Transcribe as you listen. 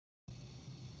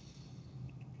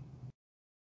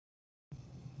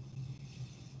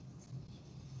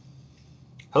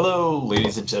Hello,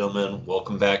 ladies and gentlemen.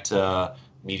 Welcome back to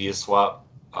Media Swap,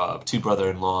 Two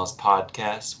Brother-in-Laws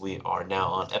podcast. We are now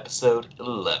on episode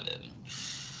 11.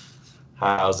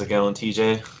 How's it going,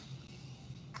 TJ?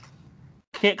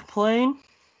 Can't complain.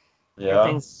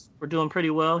 Yeah. We're doing pretty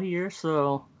well here.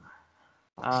 So,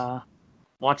 uh,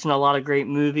 watching a lot of great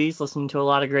movies, listening to a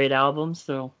lot of great albums.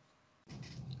 So,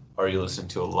 Are you listening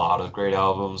to a lot of great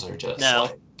albums or just no,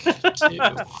 like two?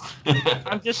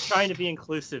 I'm just trying to be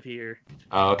inclusive here.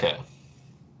 Oh, okay.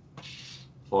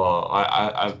 Well,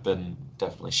 I've been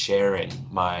definitely sharing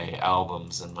my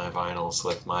albums and my vinyls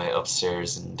with my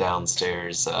upstairs and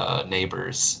downstairs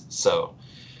neighbors. So,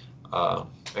 I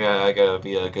gotta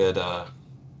be a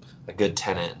good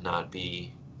tenant, not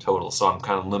be total. So I'm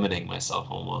kind of limiting myself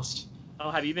almost.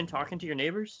 Oh, have you been talking to your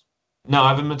neighbors? No, I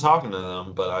haven't been talking to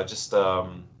them, but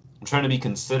I'm trying to be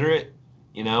considerate,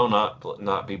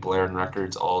 not be blaring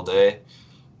records all day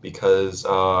because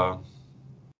I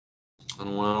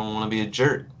don't want to be a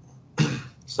jerk.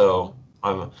 So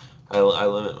I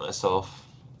limit myself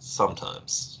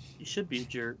sometimes, You should be a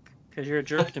jerk because you're a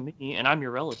jerk to me, and I'm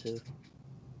your relative.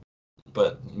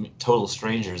 but total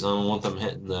strangers, I don't want them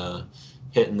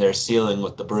hitting their ceiling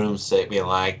with the broomstick, being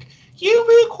like, "You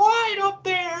be quiet up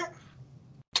there."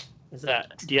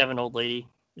 Do you have an old lady?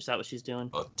 Is that what she's doing?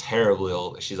 Oh, terribly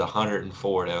old. She's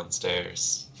 104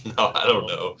 downstairs. No, I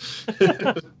don't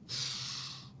Oh. know.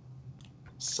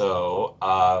 So,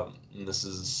 this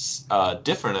is a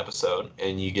different episode,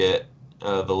 and you get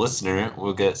the listener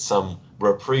will get some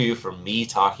reprieve from me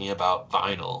talking about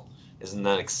vinyl. Isn't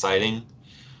that exciting?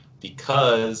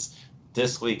 Because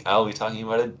this week I'll be talking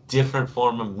about a different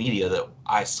form of media that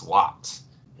I swapped.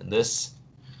 And this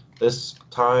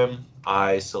time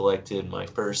I selected my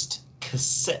first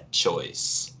cassette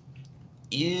choice.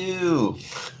 Ew.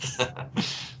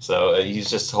 So he's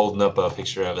just holding up a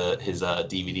picture of his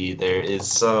DVD. There is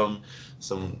some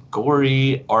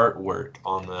gory artwork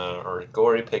or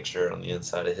gory picture on the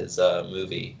inside of his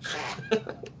movie. I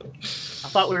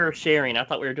thought we were sharing. I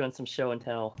thought we were doing some show and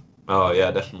tell. Oh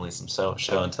yeah, definitely some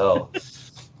show and tell.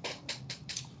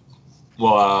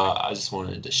 Well, I just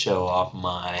wanted to show off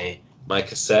my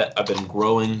cassette. I've been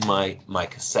growing my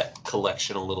cassette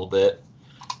collection a little bit.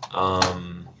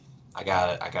 I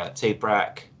got a tape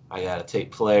rack. I got a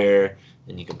tape player,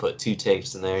 and you can put two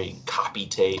tapes in there. You can copy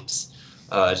tapes.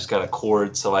 I just got a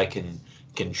cord so I can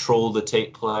control the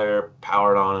tape player,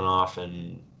 power it on and off,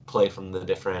 and play from the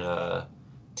different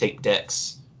tape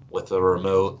decks with the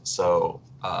remote. So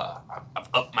I've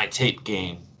upped my tape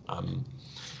game. I'm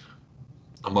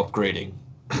upgrading.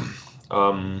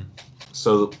 um,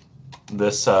 so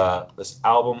this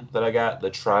album that I got, the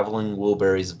Traveling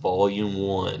Wilburys Volume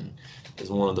 1, is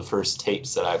one of the first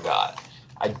tapes that I got.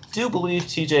 I do believe,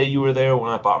 TJ, you were there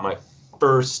when I bought my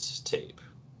first tape.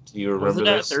 Do you Was remember it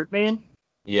at this? Third Man?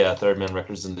 Yeah, Third Man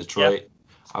Records in Detroit. Yep.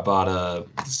 I bought a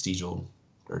Stiegel,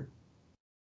 or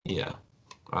yeah,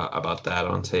 I bought that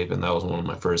on tape, and that was one of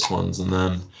my first ones. And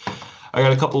then I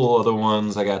got a couple other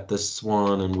ones. I got this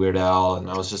one and Weird Al, and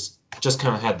I was just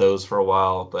kind of had those for a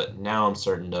while, but now I'm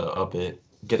starting to up it,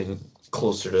 getting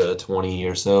closer to 20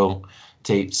 or so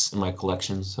tapes in my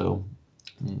collection. So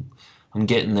I'm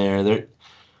getting there. The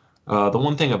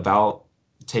one thing about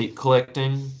tape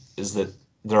collecting is that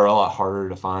they're a lot harder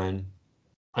to find.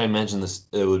 I imagine this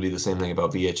it would be the same thing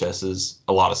about VHSs.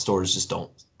 A lot of stores just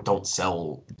don't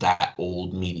sell that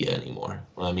old media anymore.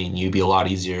 I mean, you'd be a lot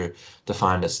easier to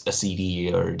find a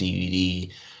CD or a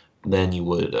DVD than you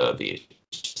would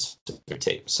VHS or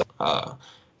tape. So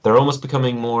they're almost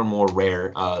becoming more and more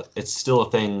rare. It's still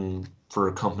a thing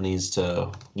for companies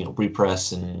to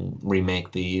repress and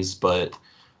remake these, but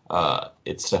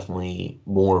it's definitely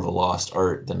more of a lost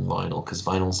art than vinyl because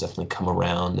vinyl's definitely come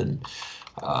around and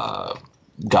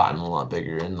gotten a lot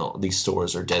bigger, and these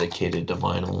stores are dedicated to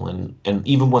vinyl, and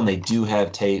even when they do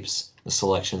have tapes, the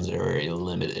selections are very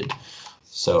limited.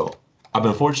 So I've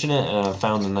been fortunate, and I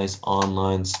found a nice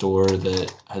online store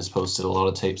that has posted a lot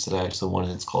of tapes that I actually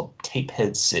wanted. It's called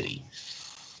Tapehead City.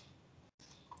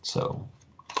 So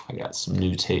I got some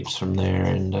new tapes from there,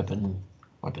 and I've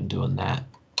been doing that.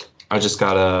 I just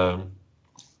got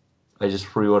I just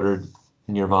pre-ordered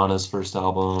Nirvana's first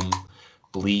album,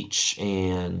 Bleach,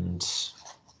 and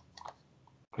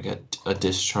I got a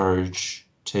Discharge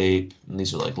tape, and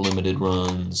these are like limited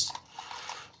runs,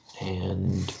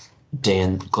 and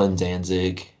Glenn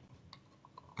Danzig.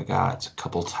 I got a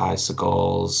couple Ty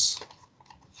Segals,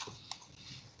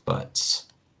 but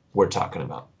we're talking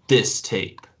about this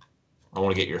tape. I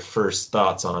want to get your first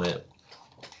thoughts on it.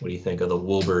 What do you think of the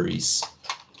Wilburys?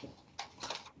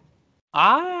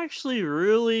 I actually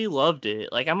really loved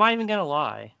it. Like, I'm not even gonna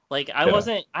lie. Like I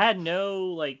Yeah. had no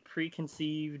like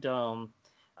preconceived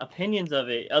opinions of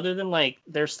it other than like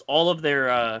there's all of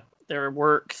their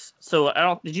works. So I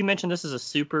don't did you mention this is a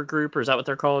super group or is that what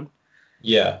they're called?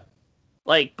 Yeah.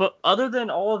 Like but other than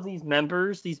all of these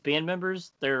members, these band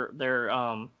members, their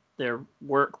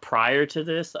work prior to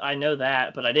this, I know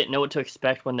that, but I didn't know what to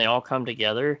expect when they all come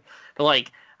together. But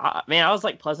like man, I was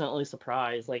like pleasantly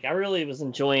surprised. Like I really was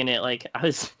enjoying it. Like I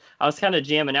was kind of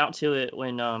jamming out to it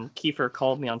when Kiefer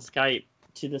called me on Skype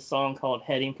to this song called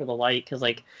 "Heading for the Light" because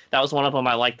like that was one of them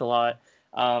I liked a lot.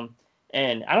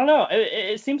 And I don't know,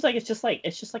 it seems like it's just like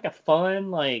a fun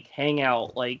like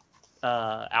hangout like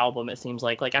album. It seems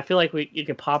like I feel like you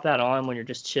could pop that on when you're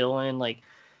just chilling, like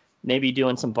maybe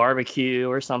doing some barbecue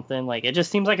or something. Like it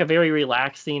just seems like a very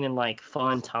relaxing and like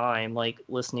fun time like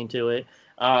listening to it.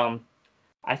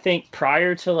 I think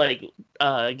prior to like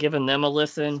giving them a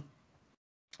listen,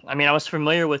 I mean, I was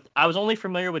only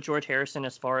familiar with George Harrison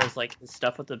as far as like his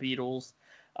stuff with the Beatles.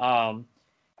 Um,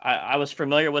 I was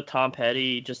familiar with Tom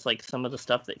Petty, just like some of the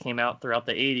stuff that came out throughout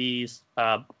the 80s,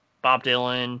 Bob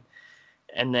Dylan,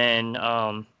 and then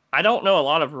I don't know a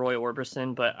lot of Roy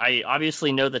Orbison, but I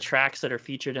obviously know the tracks that are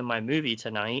featured in my movie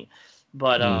tonight.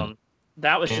 But Mm.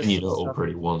 that was And just you some know, Oh stuff.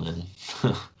 Pretty Woman.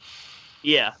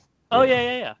 Yeah. Oh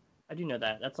Yeah. yeah. I do know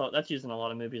that. That's all. That's used in a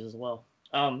lot of movies as well.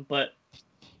 But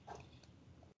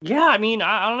yeah, I mean,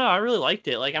 I don't know. I really liked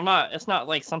it. Like, I'm not. It's not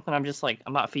like something I'm just like.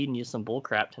 I'm not feeding you some bull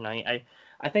crap tonight.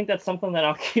 I think that's something that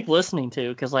I'll keep listening to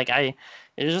because like it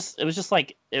was just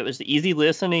like it was easy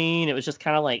listening. It was just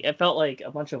kind of like it felt like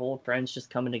a bunch of old friends just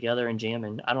coming together and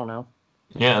jamming. I don't know.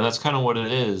 Yeah, that's kind of what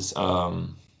it is.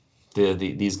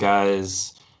 These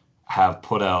guys have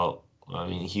put out, I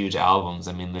mean, huge albums.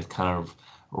 I mean, they've kind of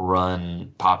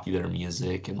run popular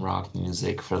music and rock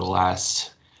music for the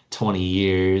last 20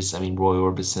 years. I mean, Roy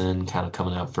Orbison kind of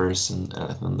coming out first and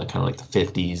in the kind of like the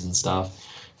 50s and stuff.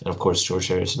 And of course, George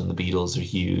Harrison and the Beatles are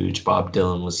huge. Bob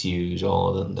Dylan was huge. All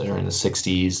of them that are in the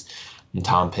 60s. And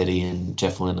Tom Petty and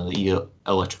Jeff Lynne of the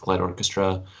Electric Light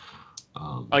Orchestra.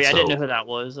 Oh yeah, I didn't know So who that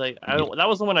was. Like, yeah, that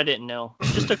was the one I didn't know.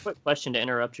 Just a quick question to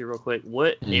interrupt you real quick.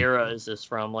 What mm. era is this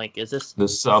from? Like, is this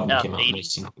This album came out in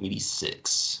 80s?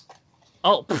 1986.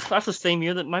 Oh, that's the same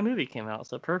year that my movie came out.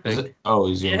 So Is perfect. it? Oh,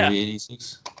 is your Yeah. movie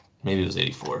 86? Maybe it was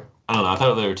 84. I don't know. I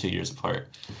thought they were 2 years apart.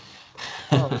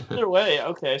 Oh, either way,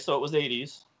 okay. So it was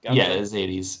 80s. Yeah, it Gotcha. is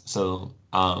 80s. So,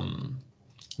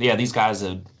 yeah, these guys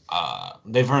have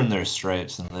they've earned their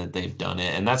stripes and they've done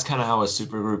it, and that's kind of how a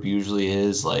supergroup usually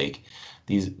is. Like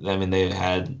these, I mean,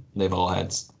 they've all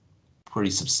had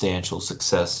pretty substantial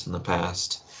success in the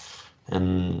past,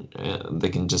 and they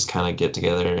can just kind of get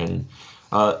together. And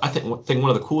I think one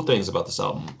of the cool things about this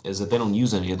album is that they don't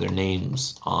use any of their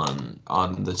names on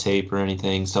the tape or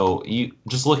anything. So you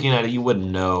just looking at it, you wouldn't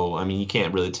know. I mean, you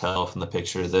can't really tell from the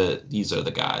picture that these are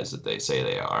the guys that they say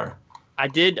they are. I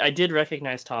did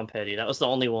recognize Tom Petty. That was the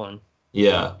only one.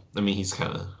 Yeah, I mean, he's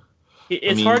kind of. I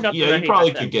It's hard mean, not to yeah, you recognize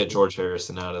probably that could get movie. George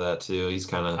Harrison out of that too. He's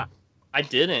kind of. I, I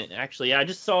didn't actually. Yeah, I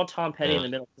just saw Tom Petty in Yeah. the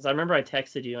middle because I remember I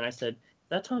texted you and I said, "Is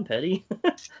that Tom Petty?"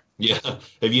 Yeah,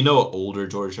 if you know what older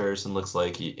George Harrison looks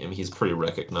like, I mean, he's pretty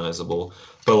recognizable.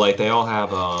 But like they all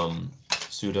have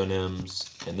pseudonyms,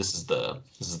 and this is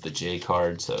the J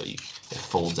card, so it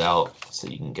folds out so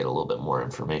you can get a little bit more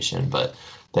information. But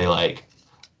they like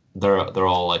they're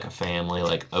all like a family,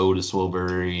 like Otis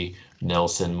Wilbury,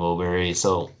 Nelson Wilbury.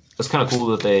 So it's kind of cool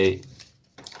that they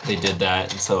did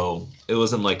that, and so it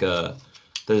wasn't like a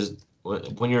there's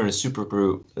when you're in a super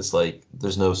group, it's like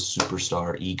there's no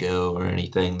superstar ego or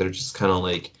anything. They're just kind of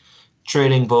like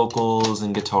trading vocals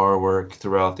and guitar work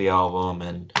throughout the album,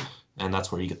 and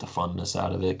that's where you get the funness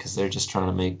out of it because they're just trying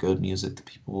to make good music that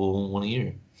people want to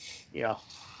hear. Yeah.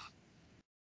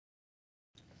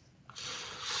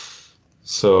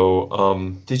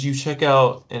 So, did you check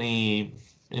out any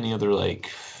other like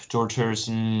George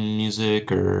Harrison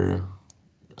music or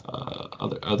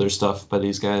other stuff by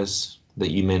these guys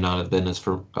that you may not have been as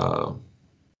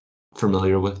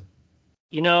familiar with?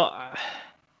 You know,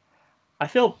 I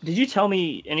feel. Did you tell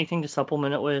me anything to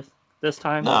supplement it with this No,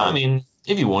 time? I mean,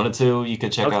 if you wanted to, you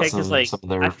could check out Okay, because like some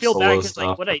of I their feel bad solo because like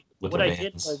stuff with what their I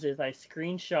did bands. was is I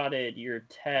screenshotted your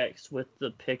text with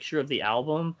the picture of the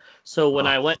album. So Uh, when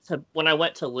I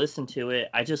went to listen to it,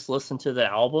 I just listened to the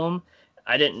album.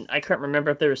 I couldn't remember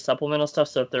if there was supplemental stuff.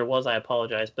 So if there was, I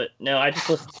apologize. But no, I just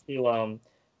listened to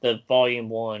the volume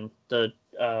one. The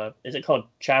is it called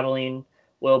Traveling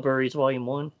Wilburys Volume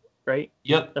One? right?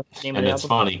 Yep. That's the name of And the it's album.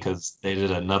 funny because they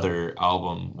did another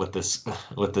album with this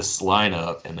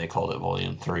lineup, and they called it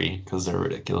Volume 3 because they're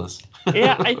ridiculous.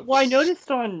 Yeah, I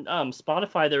noticed on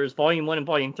Spotify there was Volume 1 and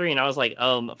Volume 3, and I was like,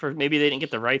 for maybe they didn't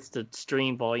get the rights to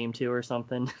stream Volume 2 or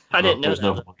something. I Oh, didn't know there's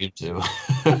no that. Volume 2.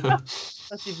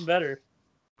 That's even better.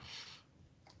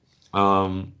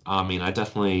 I mean, I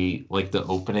definitely like the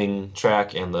opening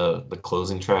track and the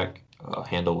closing track.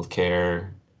 Handle with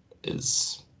Care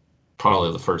is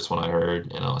probably the first one I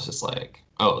heard, and I was just like,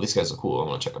 oh, these guys are cool. I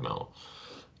want to check them out.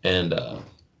 And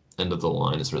End of the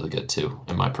Line is really good too,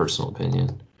 in my personal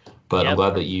opinion. But I'm Yep.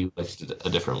 glad that you liked a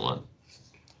different one.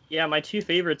 Yeah, my two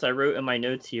favorites I wrote in my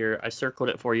notes here. I circled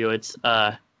it for you. It's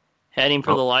Heading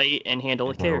for Oh, the Light and Handle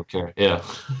with Handle Care. with Care, yeah.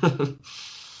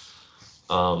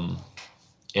 um,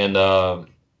 and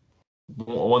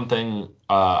One thing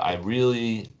I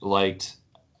really liked,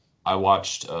 I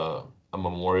watched a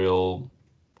memorial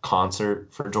concert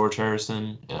for George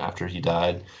Harrison after he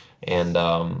died, and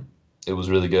it was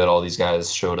really good. All these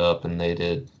guys showed up and they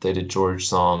did George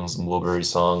songs and Wilbury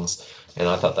songs, and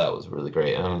I thought that was really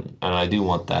great. And I do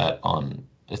want that on.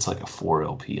 It's like a 4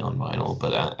 LP on vinyl,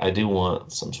 but I do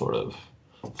want some sort of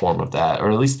form of that,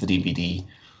 or at least the DVD.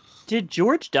 Did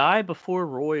George die before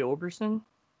Roy Orbison?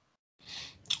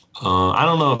 I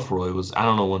don't know if Roy was. I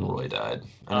don't know when Roy died.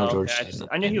 I know Oh, okay. George died in the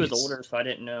I knew he was 90s. older, so I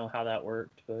didn't know how that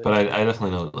worked. But But I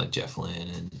definitely know like Jeff Lynne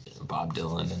and Bob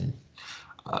Dylan and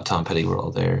Tom Petty were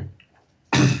all there.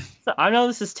 so, I know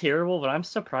this is terrible, but I'm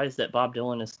surprised that Bob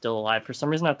Dylan is still alive. For some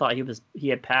reason, I thought he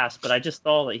had passed, but I just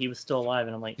saw that he was still alive,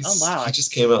 and I'm like, oh wow, He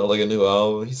just came out like a new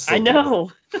album. He's I still good.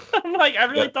 know. I'm like, I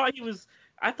really Yeah, thought he was.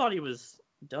 I thought he was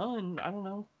done. I don't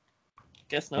know.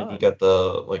 Guess and he not. got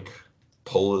the like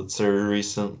Pulitzer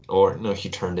recent, or no, he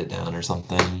turned it down or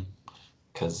something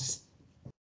because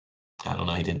I don't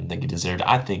know. He didn't think he deserved it.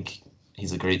 I think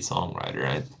he's a great songwriter.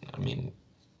 I mean,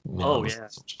 not Oh listen yeah.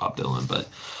 to so much Bob Dylan, but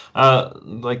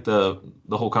like the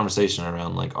whole conversation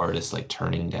around like artists like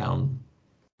turning down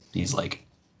these like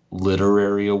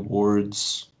literary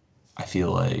awards, I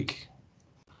feel like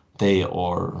they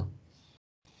are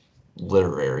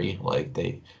literary, like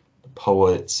they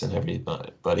poets and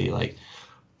everybody like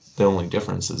the only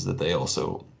difference is that they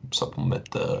also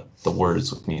supplement the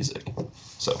words with music.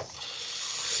 So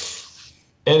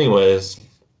anyways,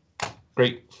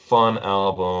 great fun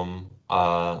album.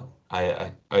 I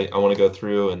want to go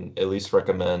through and at least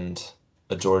recommend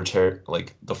a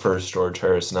like the first George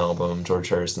Harrison album, George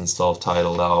Harrison's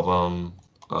self-titled album,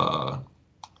 uh,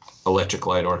 Electric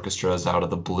Light Orchestra's Out of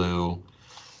the Blue,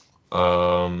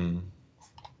 um,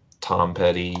 Tom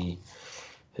Petty,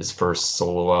 his first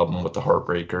solo album with the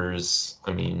Heartbreakers.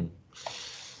 I mean,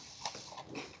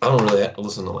 I don't really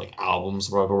listen to like albums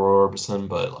of Robert Orbison,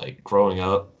 but like growing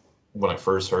up, when I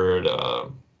first heard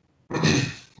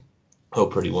Oh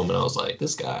Pretty Woman, I was like,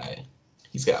 this guy,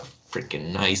 he's got a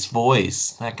freaking nice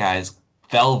voice. That guy's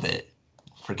velvet.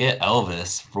 Forget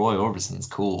Elvis. Roy Orbison's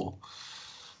cool.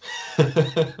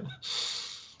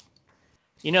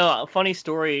 You know, a funny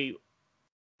story.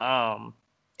 Um,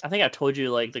 I think I told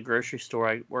you like the grocery store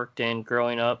I worked in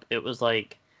growing up. It was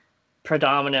like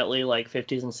predominantly like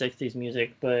 50s and 60s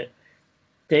music, but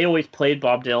they always played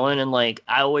Bob Dylan, and like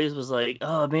I always was like,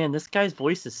 oh man, this guy's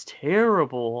voice is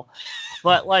terrible.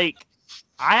 But like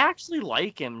I actually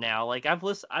like him now. Like I've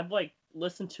like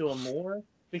listened to him more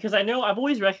because I know I've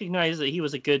always recognized that he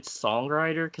was a good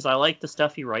songwriter because I like the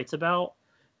stuff he writes about.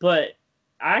 But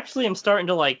I actually am starting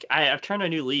to like I've turned a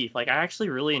new leaf. Like I actually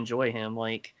really enjoy him.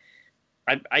 Like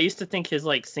I used to think his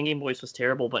like singing voice was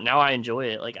terrible, but now I enjoy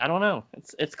it. Like I don't know.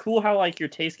 It's cool how like your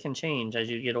taste can change as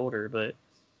you get older, but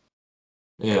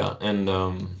Yeah, and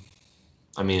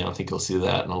I mean, I think you'll see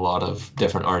that in a lot of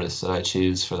different artists that I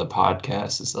choose for the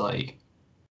podcast. Is like,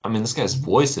 I mean, this guy's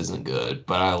voice isn't good,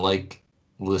 but I like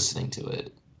listening to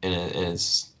it, and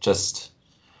it's just,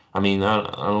 I mean, I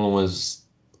don't always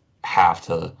have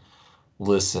to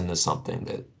listen to something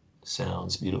that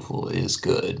sounds beautiful is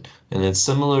good, and it's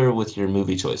similar with your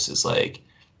movie choices. Like,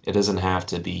 it doesn't have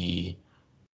to be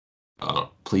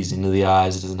pleasing to the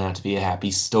eyes. It doesn't have to be a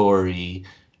happy story,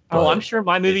 oh, I'm but sure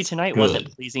my movie it's tonight wasn't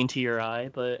good. pleasing to your eye,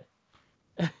 but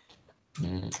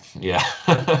Yeah,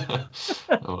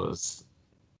 it was.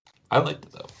 I liked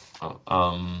it though.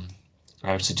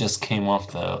 I actually just came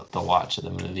off the watch of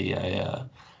the movie.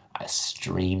 I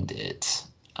streamed it,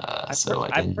 so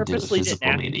I I didn't do the purposely didn't physical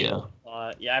ask you. media.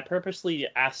 Yeah, I purposely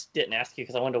didn't ask you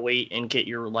because I wanted to wait and get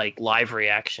your like live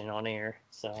reaction on air.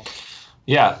 So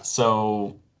Yeah,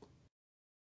 so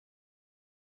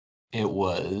it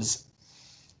was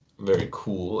very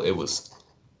cool. It was,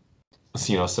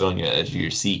 sit on your edge of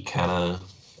your seat, kind of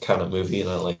kind of movie, and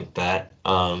I like that.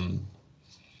 I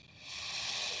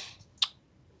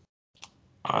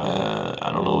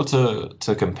don't know what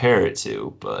to compare it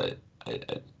to, but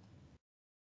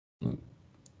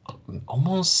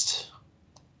almost,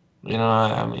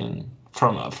 I mean,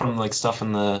 from like stuff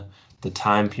in the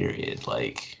time period,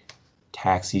 like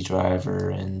Taxi Driver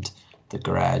and The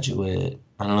Graduate.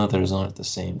 I don't know if there's not at the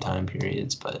same time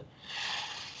periods, but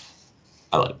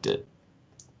I liked it.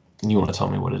 You want to tell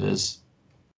me what it is?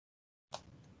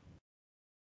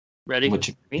 Ready? What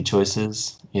your Me? choice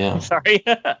is? I'm Yeah. sorry.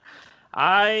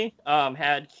 I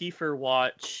had Kiefer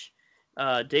watch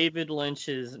David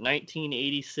Lynch's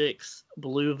 1986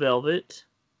 Blue Velvet.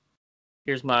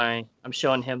 I'm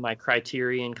showing him my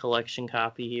Criterion Collection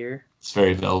copy here. It's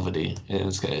very velvety.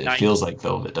 It Nice, feels like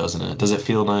velvet, doesn't it? Does it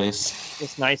feel nice?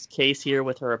 this nice case here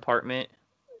with her apartment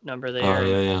number Oh there, and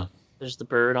yeah, yeah. there's the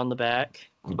bird on the back,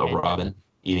 A and robin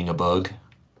eating a bug.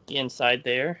 the inside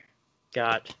there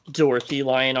got Dorothy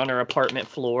lying on her apartment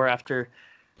floor after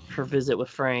her visit with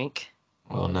Frank.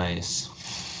 Oh, nice.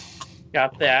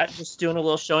 Got that. Just doing a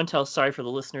little show and tell. Sorry for the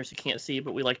listeners who can't see,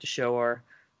 but we like to show our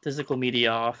physical media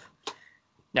off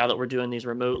now that we're doing these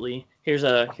remotely. Here's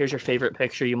your favorite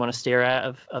picture you want to stare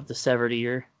at of the severed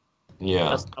ear. Yeah.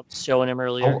 I was showing him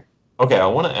earlier. Okay, I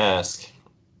want to ask,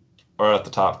 or at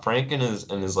the top, Frank and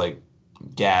his like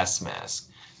gas mask.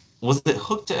 Was it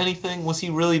hooked to anything? Was he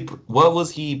really? What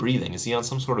was he breathing? Is he on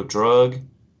some sort of drug?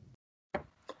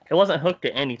 It wasn't hooked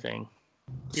to anything.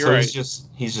 You're So right.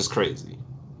 he's just crazy.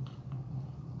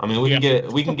 I mean, Yeah.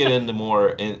 we can get into more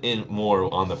in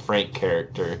more on the Frank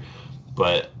character,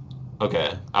 but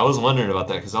okay, I was wondering about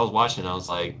that because I was watching. I was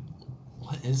like,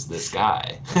 what is this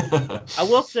guy? I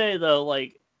will say though,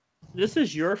 like, this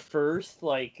is your first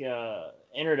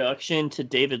introduction to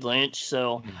David Lynch,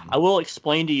 so I will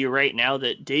explain to you right now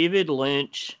that David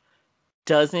Lynch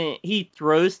he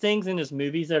throws things in his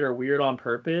movies that are weird on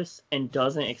purpose and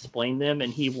doesn't explain them,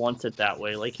 and he wants it that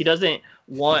way. Like, he doesn't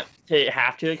want to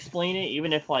have to explain it,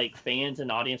 even if like fans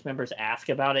and audience members ask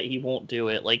about it, he won't do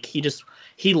it. Like, he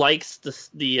likes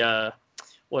the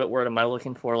what word am I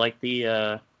looking for, like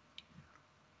the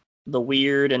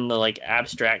weird and the like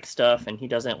abstract stuff, and he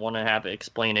doesn't want to have to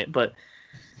explain it. But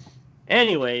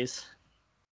anyways,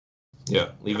 Yeah,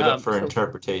 leave it up for so,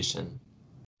 interpretation.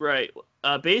 right.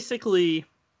 Basically,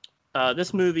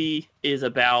 this movie is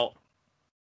about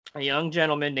a young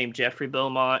gentleman named Jeffrey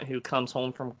Beaumont who comes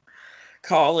home from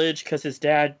college because his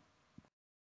dad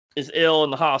is ill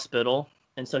in the hospital,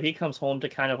 and so he comes home to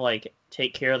kind of like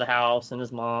take care of the house and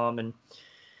his mom, and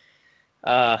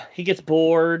he gets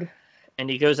bored and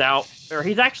he goes out, or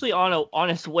he's actually on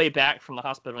his way back from the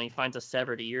hospital, and he finds a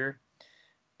severed ear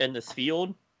in this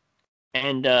field,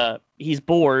 and he's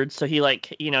bored, so he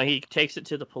takes it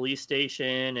to the police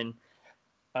station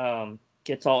and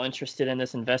gets all interested in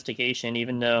this investigation,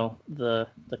 even though the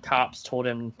cops told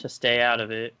him to stay out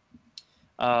of it.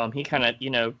 He kind of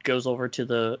goes over to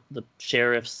the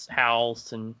sheriff's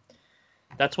house, and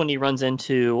that's when he runs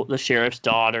into the sheriff's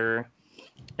daughter,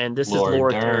 and this Laura is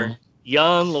Laura Dern. Dern,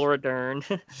 young Laura Dern.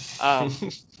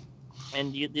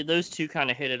 And those two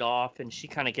kind of hit it off, and she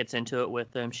kind of gets into it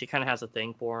with him. She kind of has a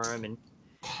thing for him, and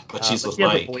But she's with she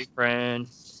has Mike. a boyfriend.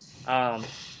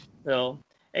 So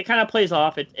it kind of plays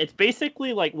off. It's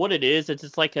basically like what it is. It's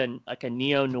just like a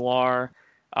neo noir,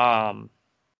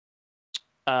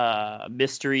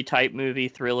 mystery type movie,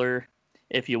 thriller,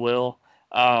 if you will.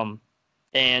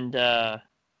 And I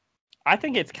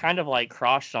think it's kind of like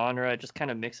cross genre. It just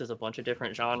kind of mixes a bunch of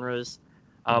different genres.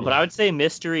 But I would say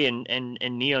mystery and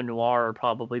neo noir would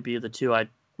probably be the two I'd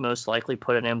most likely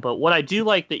put it in. But what I do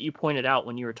like that you pointed out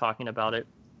when you were talking about it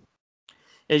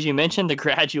is you mentioned The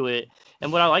Graduate.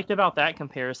 And what I liked about that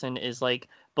comparison is like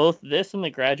both this and The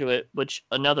Graduate, which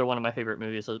another one of my favorite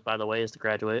movies, by the way, is The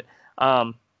Graduate.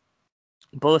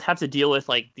 Both have to deal with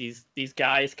like these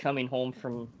guys coming home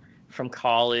from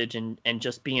college and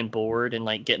just being bored and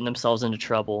like getting themselves into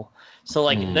trouble. So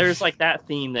like there's like that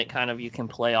theme that kind of you can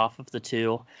play off of the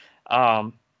two.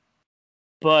 But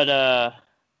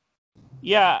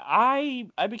yeah, I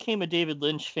became a David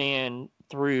Lynch fan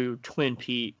through Twin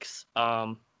Peaks.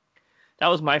 That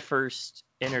was my first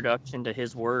introduction to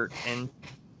his work, and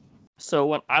so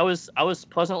when I was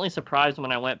pleasantly surprised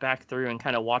when I went back through and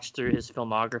kind of watched through his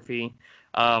filmography.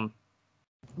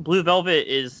 Blue Velvet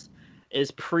is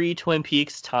pre Twin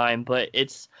Peaks time, but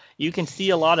you can see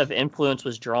a lot of influence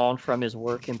was drawn from his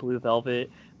work in Blue Velvet.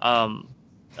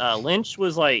 Lynch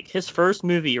was like his first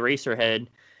movie, Eraserhead,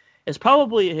 is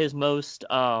probably his most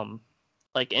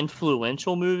like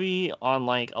influential movie on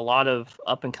like a lot of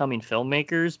up and coming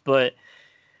filmmakers, but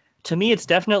To me, it's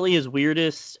definitely his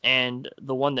weirdest and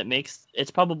the one that makes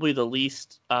it's probably the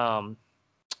least like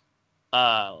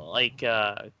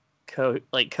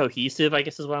cohesive, I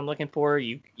guess is what I'm looking for.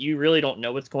 You really don't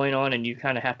know what's going on, and you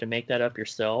kind of have to make that up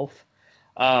yourself.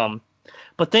 Um,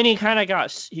 but then he kind of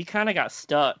got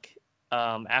stuck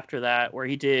after that, where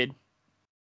he did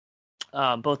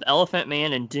both Elephant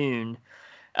Man and Dune.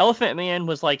 Elephant Man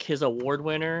was like his award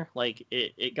winner, like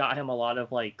it got him a lot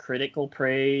of like critical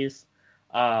praise.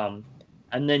 Um,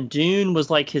 and then Dune was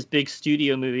like his big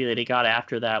studio movie that he got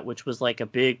after that, which was like a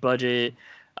big budget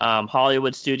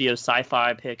Hollywood studio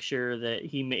sci-fi picture that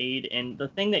he made. And the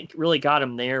thing that really got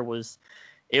him there was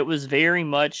it was very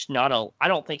much not a. I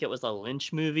don't think it was a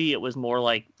Lynch movie. It was more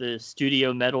like the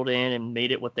studio meddled in and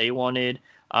made it what they wanted.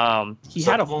 He Is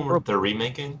had that a the one where they're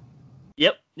remaking?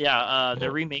 Yep, yeah. They're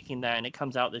Yeah. remaking that, and it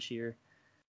comes out this year.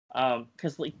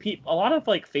 Because like a lot of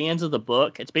like fans of the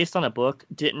book, it's based on a book,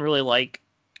 didn't really like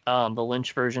the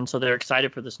Lynch version, so they're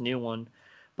excited for this new one.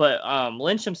 But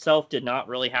Lynch himself did not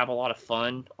really have a lot of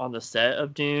fun on the set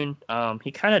of Dune.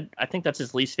 He kind of, I think that's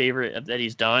his least favorite that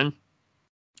he's done.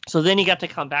 So then he got to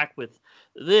come back with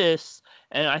this,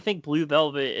 and I think Blue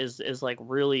Velvet is like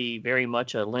really very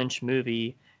much a Lynch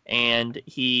movie, and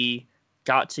he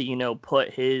got to put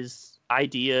his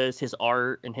ideas, his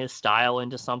art, and his style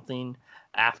into something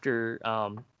after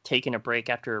taking a break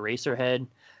after Eraserhead.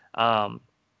 Um,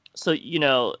 so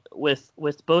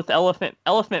with both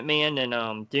Elephant Man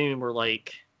and Dune were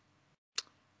like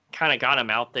kind of got him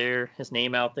out there, his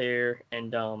name out there,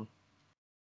 and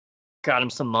got him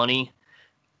some money.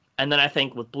 And then I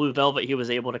think with Blue Velvet, he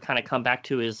was able to kind of come back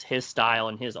to his style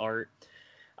and his art.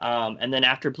 And then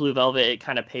after Blue Velvet, it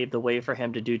kind of paved the way for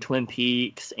him to do Twin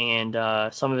Peaks and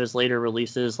some of his later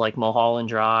releases like Mulholland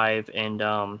Drive and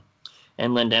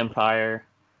Inland Empire.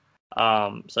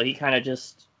 So he kind of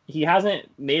he hasn't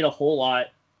made a whole lot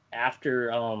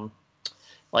after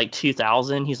like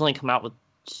 2000. He's only come out with,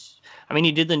 I mean,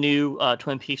 he did the new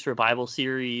Twin Peaks revival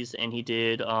series, and he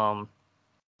did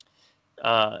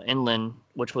Inland,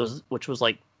 which was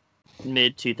like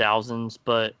mid 2000s.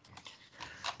 But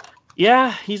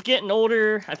yeah, he's getting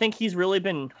older. I think he's really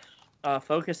been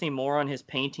focusing more on his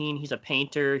painting. He's a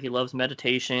painter. He loves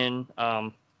meditation.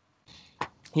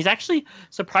 He's actually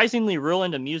surprisingly real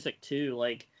into music too.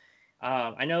 Like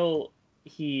I know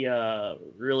he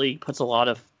really puts a lot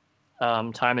of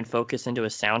time and focus into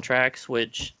his soundtracks,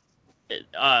 which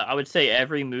I would say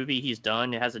every movie he's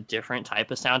done has a different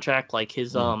type of soundtrack. Like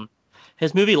his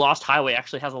movie Lost Highway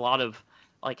actually has a lot of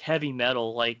like heavy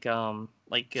metal, like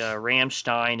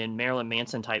Rammstein and Marilyn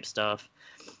Manson type stuff,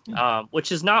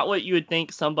 which is not what you would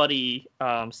think somebody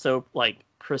so like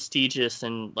prestigious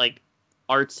and like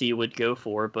artsy would go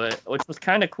for, but which was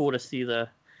kind of cool to see the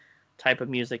type of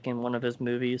music in one of his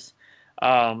movies.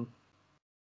 But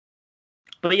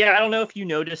yeah, I don't know if you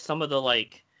noticed some of the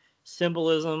like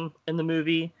symbolism in the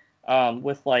movie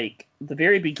with like the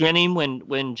very beginning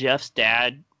when Jeff's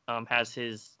dad has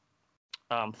his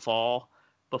fall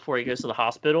before he goes to the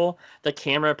hospital. The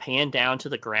camera panned down to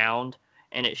the ground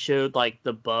and it showed like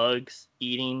the bugs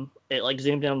eating. It like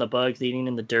zoomed in on the bugs eating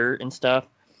in the dirt and stuff.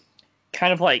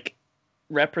 Kind of like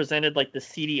represented like the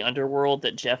seedy underworld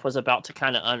that Jeff was about to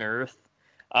kind of unearth.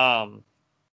 And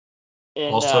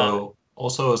Also,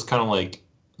 it's kind of like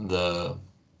the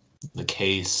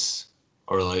case,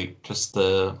 or like just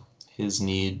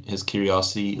his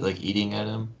curiosity, like eating at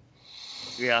him.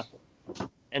 yeah,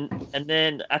 and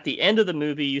then at the end of the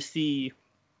movie, you see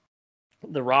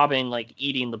the Robin like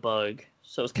eating the bug.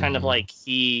 So it's kind of like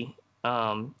he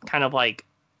kind of like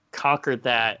conquered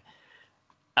that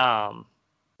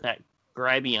that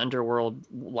grimy underworld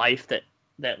life that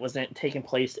wasn't taking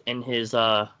place in his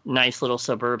nice little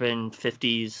suburban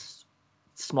 50s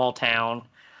small town.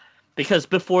 Because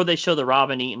before they show the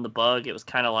Robin eating the bug, it was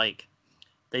kind of like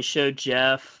they showed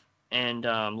Jeff and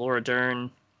Laura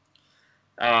Dern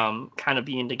kind of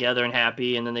being together and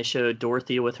happy, and then they showed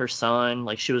Dorothy with her son,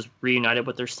 like she was reunited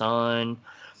with her son,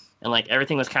 and like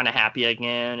everything was kind of happy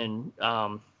again,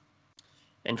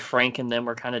 and Frank and them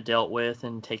were kind of dealt with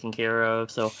and taken care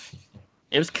of. So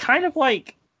it was kind of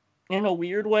like, in a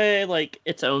weird way, like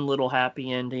its own little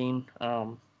happy ending.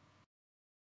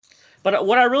 But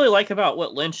what I really like about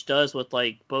what Lynch does with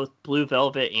like both Blue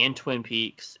Velvet and Twin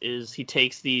Peaks is he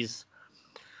takes these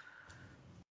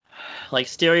like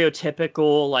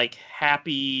stereotypical, like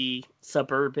happy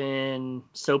suburban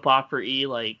soap opera-y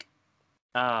like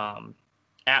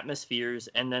atmospheres,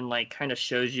 and then like kind of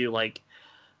shows you like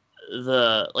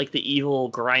the evil,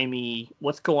 grimy,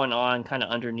 what's going on kind of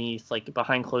underneath, like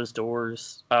behind closed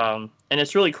doors. And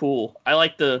it's really cool. I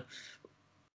like the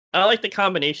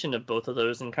combination of both of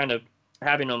those, and kind of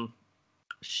having them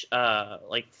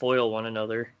like foil one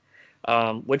another,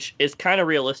 which is kind of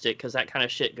realistic because that kind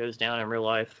of shit goes down in real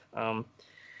life. And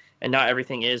not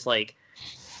everything is like.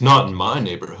 Not in my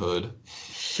neighborhood.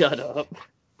 Shut up.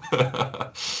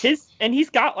 He's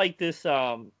got like this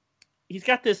he's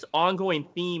got this ongoing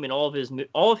theme in all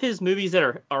of his movies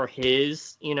that are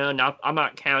his, you know. Not, I'm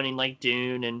not counting like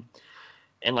Dune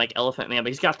and like Elephant Man, but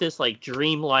he's got this like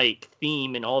dreamlike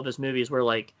theme in all of his movies where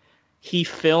like he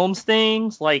films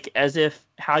things like as if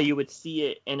how you would see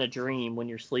it in a dream when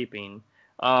you're sleeping.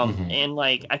 And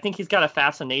like I think he's got a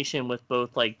fascination with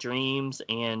both like dreams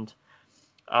and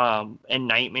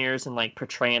nightmares and like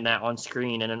portraying that on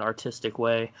screen in an artistic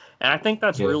way. And I think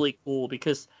that's really cool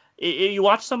because you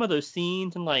watch some of those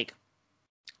scenes and like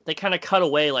they kind of cut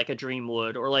away like a dream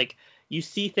would, or like you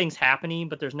see things happening,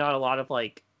 but there's not a lot of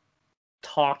like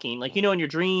talking. Like, you know, in your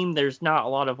dream, there's not a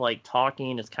lot of like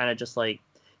talking. It's kind of just like,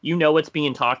 you know, what's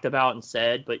being talked about and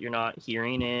said, but you're not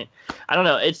hearing it. I don't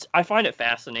know. I find it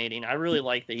fascinating. I really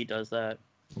like that he does that.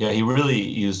 Yeah, he really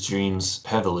used dreams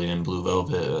heavily in Blue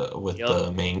Velvet with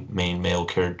the main male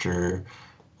character,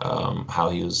 how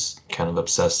he was kind of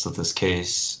obsessed with this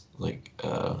case, like,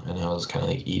 and how it was kind of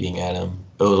like eating at him.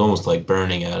 It was almost like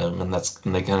burning at him, and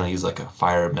they kind of use like a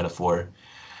fire metaphor.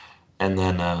 And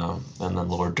then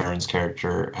Laura Dern's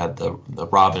character had the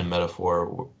Robin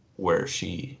metaphor where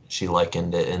she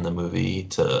likened it in the movie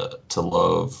to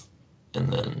love,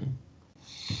 and then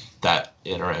that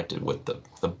interacted with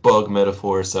the bug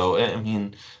metaphor. So I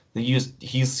mean,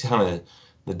 he's kind of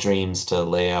the dreams to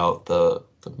lay out the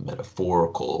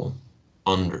metaphorical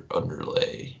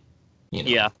underlay, you know.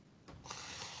 Yeah.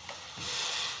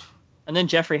 And then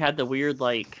Jeffrey had the weird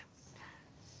like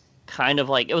kind of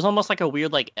like, it was almost like a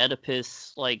weird like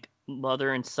Oedipus like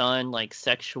mother and son like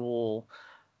sexual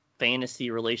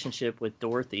fantasy relationship with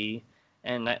Dorothy,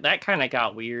 and that kind of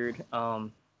got weird.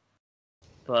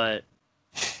 But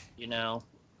you know,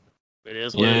 it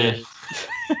is what it is.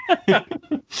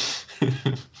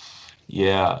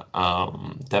 Yeah,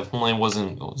 definitely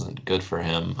wasn't good for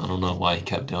him. I don't know why he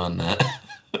kept doing that.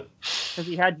 Because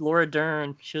he had Laura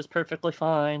Dern, she was perfectly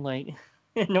fine. Like,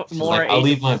 no She's more. Like, I'll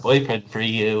leave my boyfriend for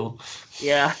you.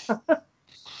 Yeah.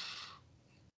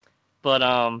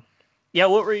 But yeah.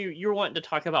 What were you were wanting to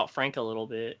talk about Frank a little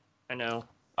bit? I know.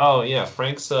 Oh yeah,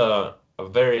 Frank's a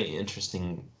very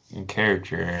interesting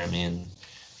character. I mean,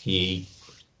 he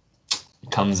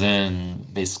comes in,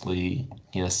 basically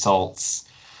he assaults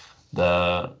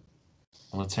the,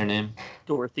 what's her name?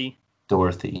 Dorothy.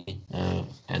 And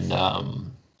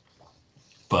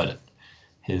but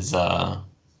his well,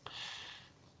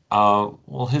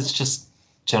 his just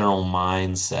general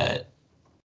mindset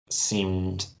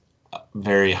seemed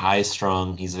very high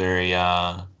strung. He's very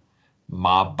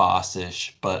mob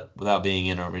bossish, but without being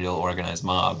in a real organized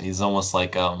mob. He's almost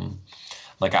like a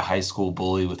high school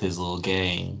bully with his little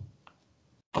gang,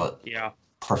 but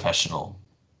professional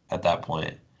at that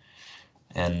point.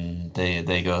 And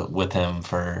they go with him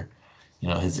for, you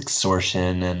know, his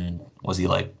extortion, and was he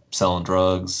like selling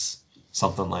drugs,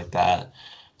 something like that.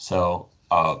 So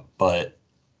but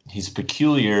he's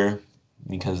peculiar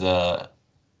because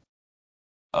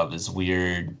of his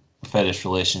weird fetish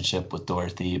relationship with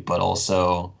Dorothy, but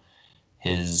also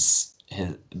his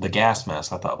the gas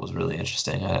mask I thought was really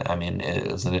interesting. I mean,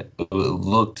 it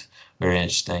looked very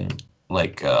interesting,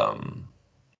 like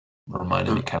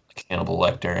reminded me kind of like Hannibal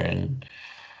Lecter, and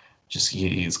just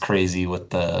he's crazy with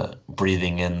the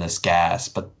breathing in this gas,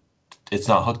 but it's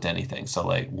not hooked to anything. So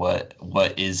like, what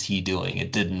is he doing?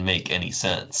 It didn't make any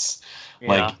sense.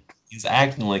 Like, he's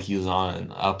acting like he was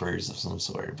on uppers of some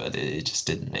sort, but it just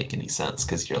didn't make any sense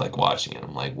because you're like watching it.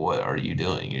 I'm like, what are you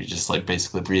doing? You're just like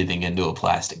basically breathing into a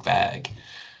plastic bag.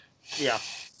 Yeah.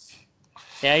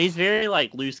 Yeah, he's very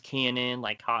like loose cannon,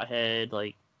 like hothead,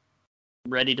 like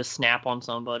ready to snap on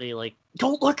somebody, like,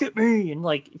 don't look at me. And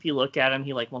like, if you look at him,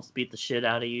 he like wants to beat the shit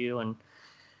out of you. And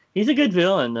he's a good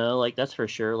villain though, like that's for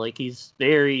sure. Like, he's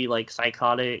very like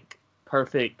psychotic,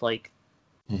 perfect, like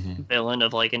villain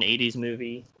of like an 80s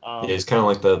movie. Yeah, he's kind of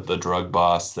like the drug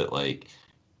boss that like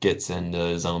gets into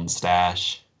his own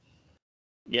stash.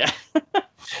 Yeah.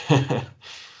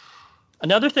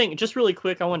 Another thing, just really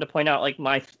quick, I wanted to point out, like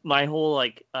my whole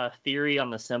like theory on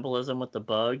the symbolism with the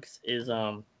bugs is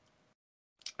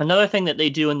another thing that they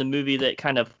do in the movie that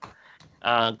kind of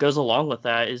goes along with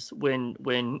that is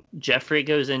when Jeffrey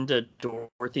goes into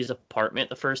Dorothy's apartment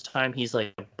the first time, he's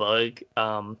like a bug.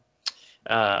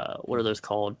 What are those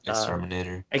called?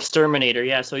 Exterminator.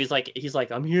 Yeah. So he's like,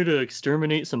 I'm here to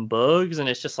exterminate some bugs, and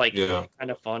it's just like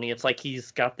kind of funny. It's like he's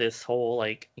got this whole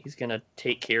like he's gonna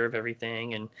take care of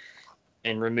everything, and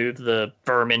and remove the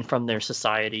vermin from their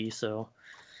society. So,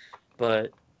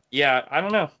 but yeah, I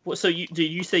don't know. So did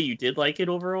you say you did like it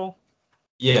overall?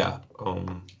 Yeah,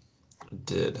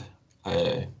 did.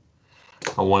 I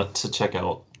I want to check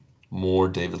out more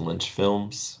David Lynch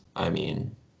films. I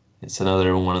mean, it's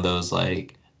another one of those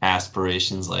like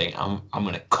aspirations like I'm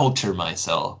gonna culture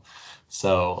myself.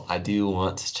 So I do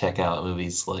want to check out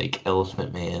movies like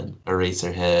Elephant Man,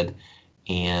 Eraserhead,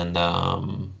 and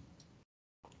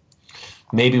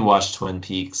maybe watch Twin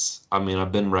Peaks. I mean,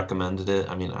 I've been recommended it.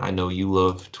 I mean, I know you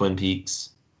love Twin Peaks.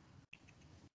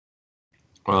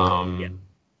 Yeah, Um,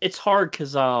 it's hard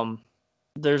because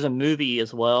there's a movie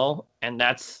as well, and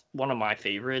that's one of my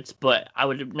favorites. But I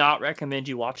would not recommend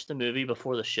you watch the movie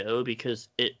before the show because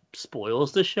it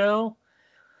spoils the show.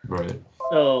 right.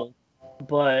 So,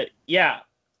 but yeah,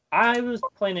 I was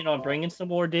planning on bringing some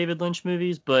more David Lynch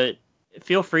movies, but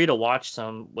feel free to watch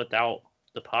some without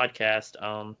the podcast.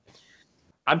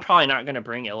 I'm probably not going to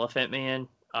bring Elephant Man.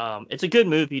 It's a good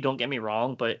movie, don't get me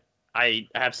wrong, but I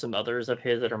have some others of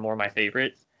his that are more my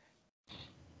favorites.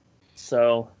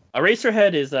 So,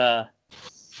 Eraserhead is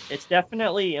it's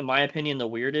definitely, in my opinion, the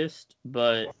weirdest,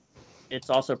 but it's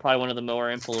also probably one of the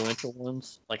more influential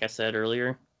ones, like I said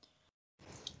earlier.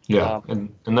 Yeah, Um,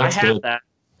 and I that's have good. that,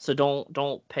 so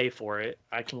don't pay for it.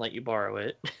 I can let you borrow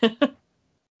it.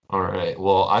 All right.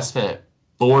 Well, I spent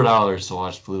 $4 to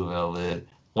watch Blue Velvet.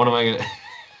 What am I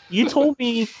You gonna? told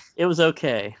me it was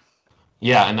okay.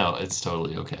 Yeah, I know it's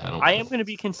totally okay. I don't. I am going to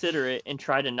be considerate and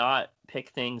try to not pick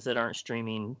things that aren't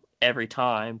streaming every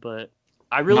time, but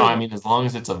I No, really I want. mean as long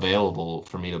as it's available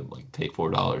for me to like pay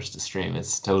 $4 to stream,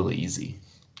 it's totally easy.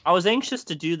 I was anxious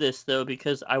to do this though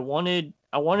because I wanted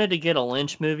to get a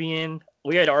Lynch movie in.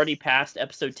 We had already passed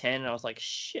episode 10 and I was like,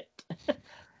 shit.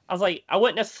 I was like, I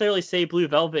wouldn't necessarily say Blue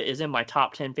Velvet is in my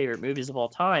top 10 favorite movies of all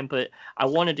time, but I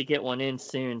wanted to get one in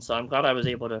soon, so I'm glad I was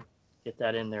able to get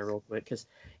that in there real quick cuz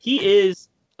he is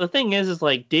the thing is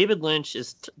like David Lynch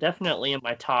is definitely in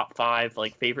my top 5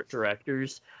 like favorite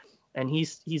directors, and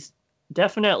he's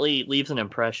definitely leaves an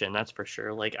impression, that's for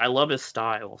sure. Like I love his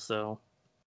style, so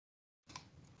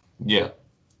Yeah,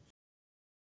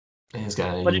 and he's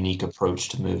got a but unique approach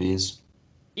to movies.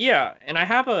 yeah, and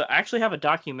actually have a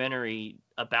documentary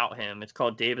about him. It's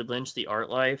called David Lynch: The Art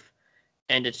Life,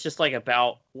 and it's just like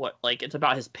about it's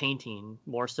about his painting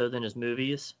more so than his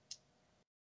movies.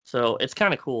 So it's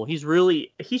kind of cool. He's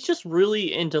just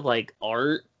really into like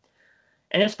art,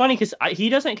 and it's funny because he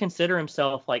doesn't consider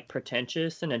himself like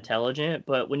pretentious and intelligent,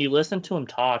 but when you listen to him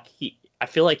talk, I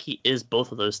feel like he is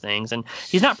both of those things, and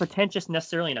he's not pretentious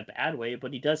necessarily in a bad way,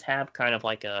 but he does have kind of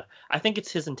like I think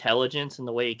it's his intelligence and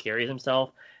the way he carries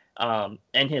himself, and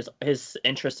his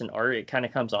interest in art. It kind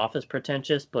of comes off as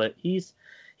pretentious, but he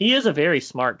is a very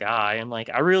smart guy, and like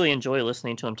I really enjoy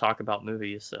listening to him talk about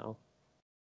movies. So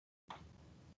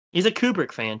he's a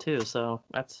Kubrick fan too, so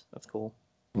that's cool.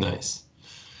 Nice.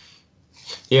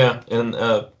 Yeah, and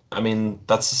I mean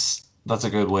that's a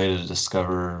good way to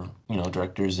discover,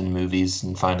 directors and movies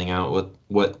and finding out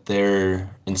what they're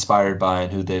inspired by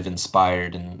and who they've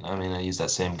inspired. And I mean, I use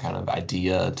that same kind of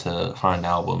idea to find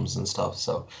albums and stuff.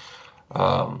 So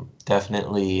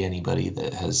definitely anybody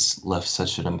that has left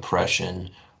such an impression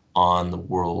on the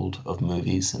world of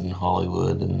movies and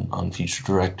Hollywood and on future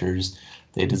directors,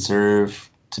 they deserve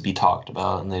to be talked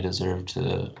about and they deserve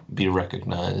to be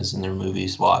recognized and their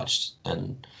movies watched.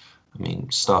 And I mean,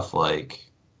 stuff like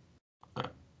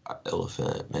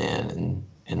Elephant Man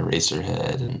and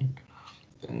Eraserhead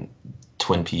and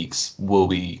Twin Peaks will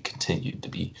be continued to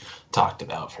be talked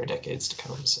about for decades to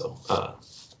come. So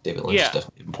David Lynch is Yeah,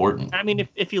 definitely important. I mean,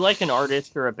 if you like an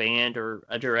artist or a band or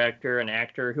a director, an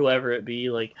actor, whoever it be,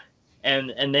 like,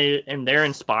 and they're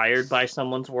inspired by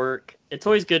someone's work, it's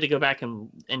always good to go back and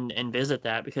visit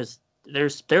that because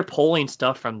they're pulling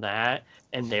stuff from that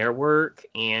and their work,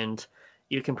 and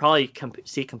you can probably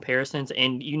see comparisons,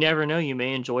 and you never know, you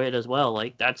may enjoy it as well.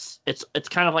 Like it's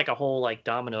kind of like a whole like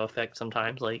domino effect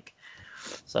sometimes, like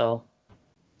so.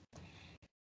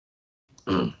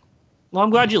 Well, I'm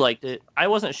glad you liked it. I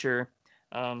wasn't sure.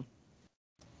 Um,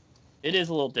 it is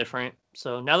a little different.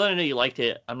 So now that I know you liked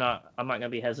it, I'm not gonna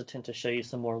be hesitant to show you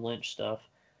some more Lynch stuff.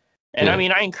 And I Yeah,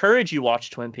 mean, I encourage you watch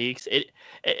Twin Peaks.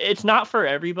 It's not for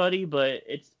everybody, but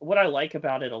it's what I like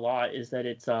about it a lot is that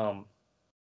it's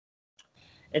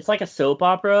like a soap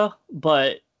opera,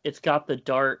 but it's got the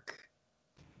dark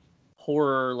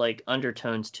horror like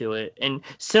undertones to it. And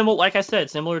similar, like I said,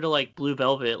 similar to like Blue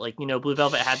Velvet. Like Blue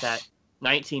Velvet had that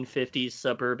 1950s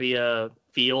suburbia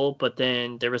feel, but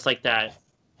then there was like that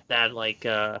like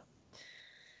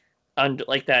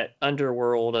like that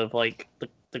underworld of like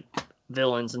the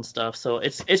villains and stuff. So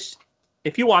it's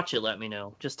If you watch it, let me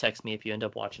know. Just text me if you end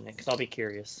up watching it, because I'll be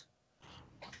curious.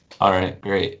 All right,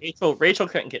 great. Rachel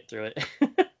couldn't get through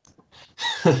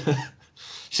it.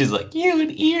 She's like, you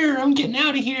an ear, I'm getting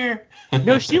out of here.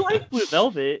 No, she liked Blue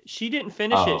Velvet. She didn't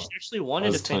finish it. She actually That wanted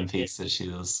to was Twin finish Peaks it.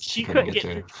 that She couldn't couldn't get get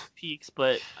through through. Twin Peaks,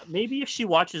 but maybe if she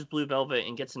watches Blue Velvet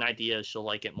and gets an idea, she'll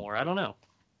like it more. I don't know.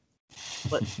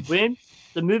 But when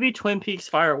the movie Twin Peaks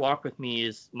Fire Walk with Me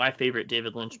is my favorite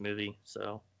David Lynch movie,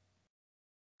 so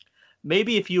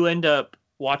maybe if you end up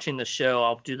watching the show,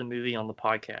 I'll do the movie on the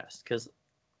podcast because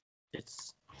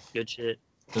it's good shit.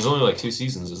 There's only like 2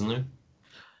 seasons, isn't there?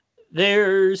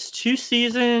 There's 2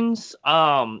 seasons.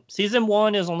 Season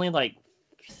 1 is only like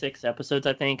 6 episodes,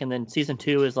 I think, and then season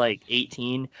 2 is like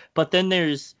 18. But then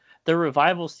there's the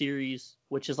revival series,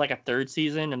 which is like a 3rd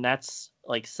season, and that's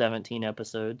like 17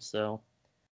 episodes. So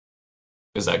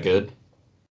Is that good?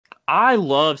 I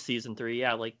love season 3.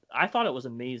 Yeah, like I thought it was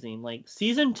amazing. Like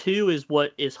season 2 is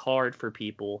what is hard for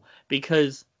people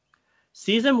because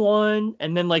season 1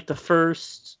 and then like the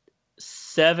first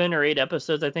 7 or 8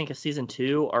 episodes, I think, of season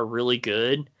 2 are really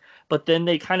good, but then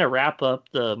they kind of wrap up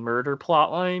the murder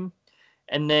plot line,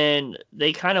 and then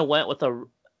they kind of went with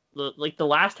the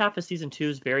last half of season 2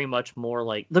 is very much more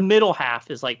like the middle half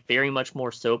is like very much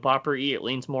more soap opera-y. It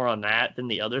leans more on that than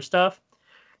the other stuff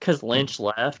because Lynch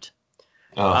left.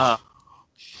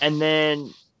 And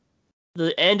then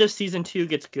the end of season 2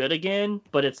 gets good again,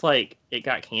 but it's like it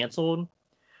got canceled.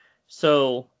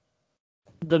 So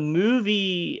the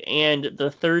movie and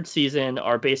the 3rd season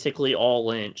are basically all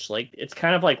Lynch. Like it's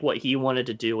kind of like what he wanted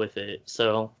to do with it.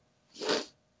 So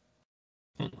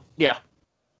yeah.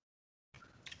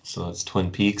 So it's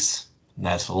Twin Peaks. And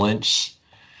that's Lynch.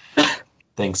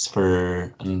 Thanks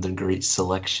for another great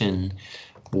selection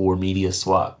for Media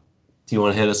Swap. Do you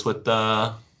want to hit us with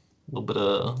a little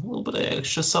bit of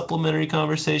extra supplementary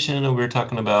conversation? We were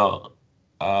talking about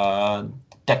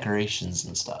decorations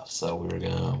and stuff, so we're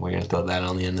gonna throw that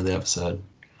on the end of the episode.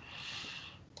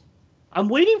 I'm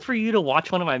waiting for you to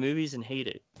watch one of my movies and hate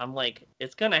it. I'm like,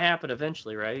 it's gonna happen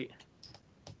eventually, right?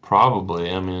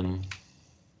 Probably. I mean,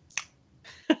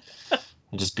 I'd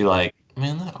just be like,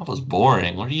 man, that was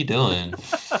boring. What are you doing?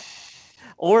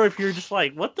 Or if you're just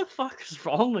like, what the fuck is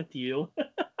wrong with you?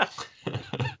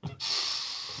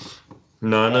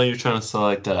 No, I know you're trying to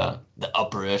select the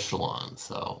upper echelon,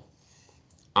 so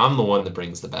I'm the one that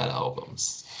brings the bad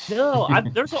albums. No,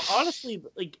 there's honestly,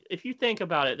 like, if you think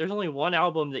about it, there's only one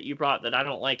album that you brought that I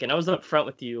don't like, and I was up front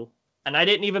with you, and I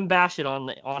didn't even bash it on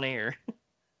air.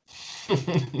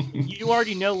 You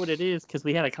already know what it is because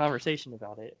we had a conversation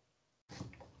about it.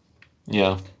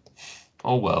 Yeah.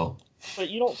 Oh well.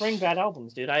 But you don't bring bad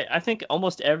albums, dude. I think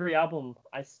almost every album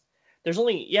I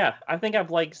think I've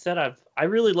like said I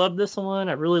really love this one.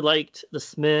 I really liked the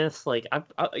Smiths. Like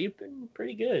you've been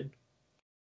pretty good.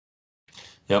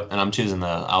 Yep, and I'm choosing the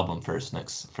album first the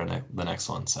next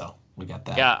one, so we got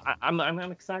that. Yeah, I'm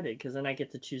excited because then I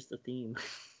get to choose the theme.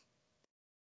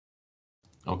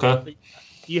 Okay.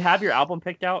 Do you have your album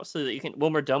picked out so that you can,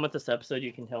 when we're done with this episode,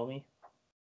 you can tell me?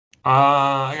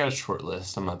 I got a short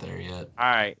list. I'm not there yet. All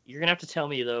right, you're gonna have to tell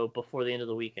me though before the end of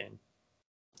the weekend.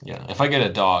 Yeah, if I get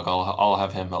a dog, I'll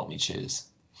have him help me choose.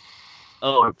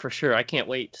 Oh, for sure. I can't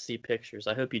wait to see pictures.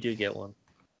 I hope you do get one.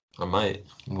 I might.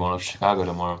 I'm going up to Chicago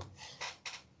tomorrow.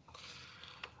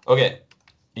 Okay.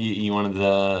 You wanted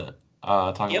to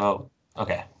talk about?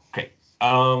 Okay, great.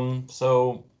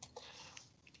 So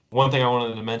one thing I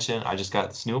wanted to mention, I just got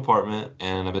this new apartment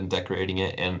and I've been decorating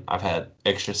it, and I've had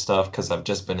extra stuff because I've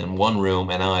just been in one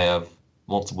room and now I have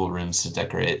multiple rooms to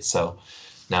decorate. So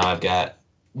now I've got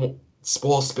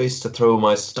small space to throw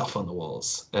my stuff on the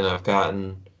walls, and I've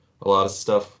gotten a lot of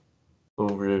stuff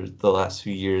over the last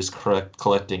few years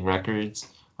collecting records.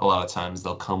 A lot of times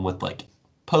they'll come with like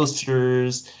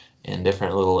posters and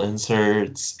different little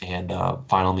inserts, and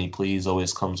Vinyl Me Please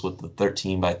always comes with the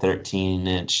 13 by 13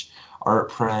 inch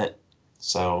art print.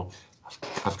 So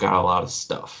I've got a lot of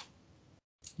stuff.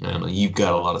 I know you've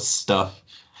got a lot of stuff,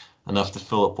 enough to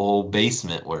fill up a whole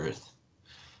basement worth.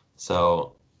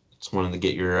 So just wanted to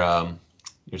get your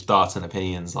thoughts and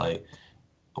opinions, like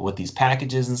with these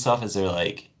packages and stuff. Is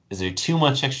there too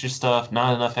much extra stuff?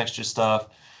 Not enough extra stuff?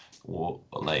 Well,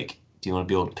 like, do you want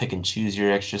to be able to pick and choose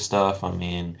your extra stuff? I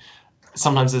mean,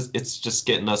 sometimes it's just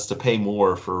getting us to pay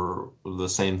more for the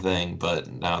same thing, but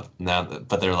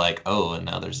but they're like, oh, and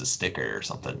now there's a sticker or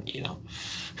something, you know.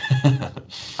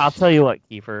 I'll tell you what,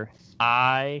 Kiefer.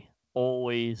 I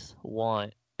always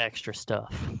want extra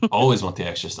stuff. Always want the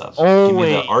extra stuff. Always. Give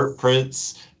me the art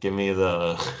prints. Give me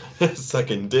the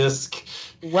second disc.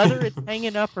 Whether it's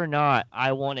hanging up or not,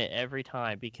 I want it every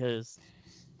time because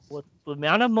with the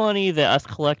amount of money that us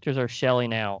collectors are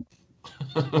shelling out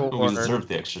We for, deserve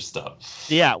the extra stuff.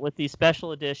 yeah, with these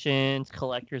special editions,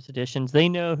 collector's editions, they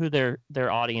know who their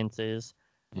audience is.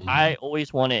 I Mhm.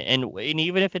 always want it, and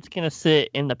even if it's gonna sit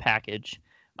in the package,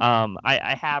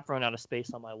 I have run out of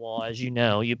space on my wall, as you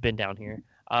know, you've been down here.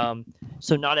 Um,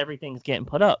 so not everything's getting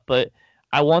put up, but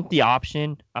I want the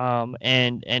option.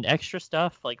 And extra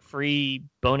stuff like free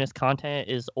bonus content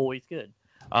is always good.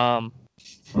 Um,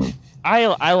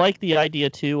 I like the idea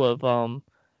too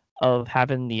of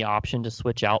having the option to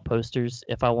switch out posters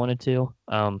if I wanted to.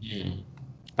 Mm.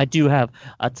 I do have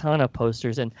a ton of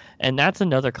posters, and that's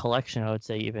another collection I would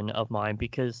say even of mine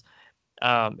because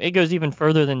it goes even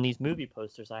further than these movie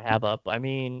posters I have up. I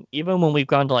mean, even when we've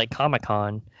gone to like Comic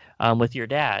Con with your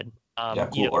dad, Yeah,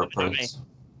 you know, cool art you and I, prints.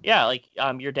 yeah, like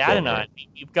your dad Same and I, here.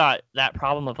 you've got that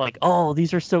problem of like, oh,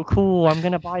 these are so cool. I'm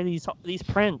gonna buy these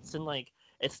prints, and like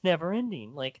it's never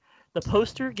ending. Like the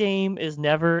poster game is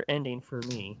never ending for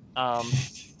me.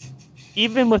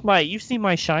 Even with my, you've seen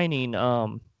my Shining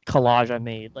collage I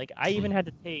made. Like I even had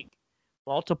to take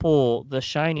multiple The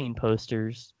Shining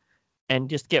posters and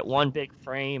just get one big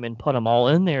frame and put them all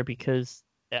in there because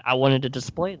I wanted to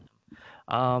display them.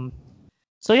 Um,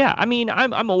 so yeah, I mean,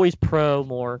 I'm always pro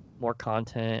more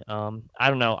content. I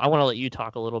don't know. I want to let you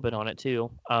talk a little bit on it too.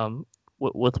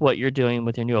 With what you're doing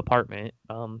with your new apartment.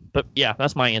 But yeah,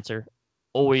 that's my answer.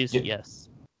 Always Yeah, yes.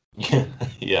 yeah,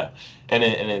 yeah. And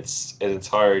it's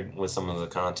hard with some of the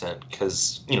content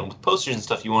because with posters and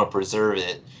stuff you want to preserve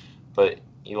it, but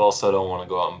you also don't want to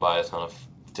go out and buy a ton of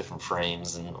different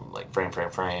frames and like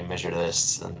frame, measure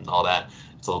this and all that.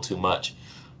 It's a little too much.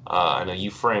 I know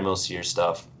you frame most of your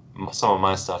stuff. Some of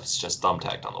my stuff is just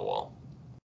thumbtacked on the wall,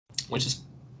 which is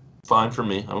fine for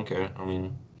me. I don't care. I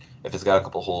mean, if it's got a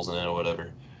couple holes in it or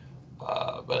whatever.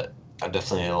 But I've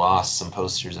definitely lost some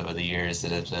posters over the years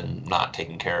that have been not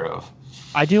taken care of.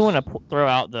 I do want to throw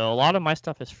out though, a lot of my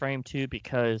stuff is framed too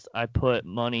because I put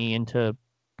money into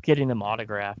getting them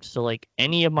autographed. So like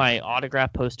any of my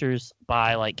autograph posters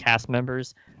by like cast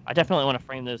members, I definitely want to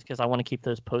frame those because I want to keep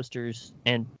those posters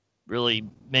in really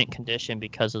mint condition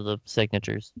because of the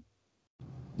signatures.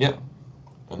 Yeah,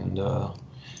 and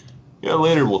yeah,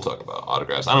 later we'll talk about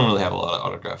autographs. I don't really have a lot of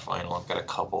autograph vinyl. I've got a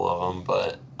couple of them,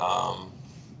 but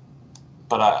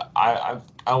I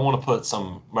want to put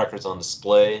some records on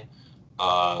display.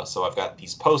 So I've got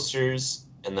these posters,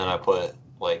 and then I put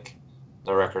like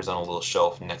the records on a little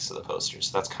shelf next to the posters.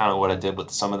 So that's kind of what I did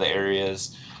with some of the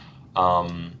areas.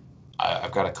 Um,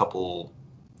 I've got a couple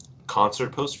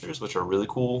concert posters, which are really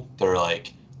cool. They're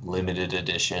like limited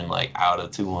edition, like out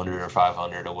of 200 or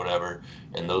 500 or whatever,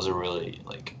 and those are really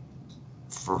like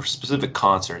for specific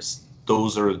concerts.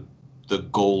 Those are the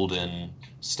golden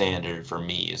standard for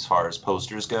me as far as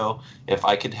posters go. If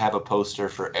I could have a poster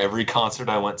for every concert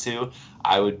I went to,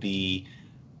 I would be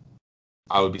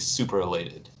I would be super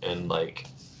elated. And like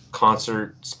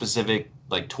concert specific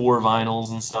like tour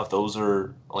vinyls and stuff, those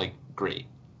are like great.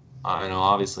 I know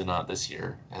obviously not this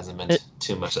year. Hasn't been It,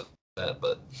 too much of that,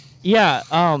 but yeah,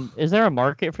 is there a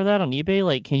market for that on eBay?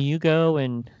 Like can you go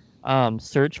and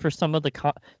search for some of the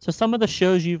so some of the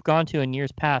shows you've gone to in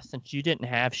years past since you didn't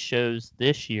have shows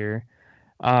this year.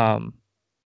 Um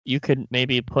you could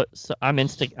maybe I'm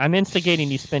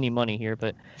instigating you spending money here,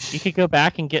 but you could go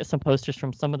back and get some posters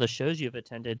from some of the shows you've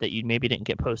attended that you maybe didn't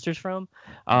get posters from.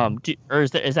 Or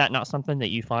is that not something that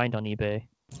you find on eBay?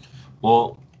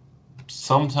 well,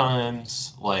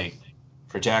 sometimes like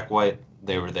for Jack White,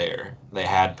 they were there. They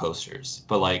had posters,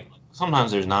 but like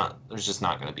sometimes there's just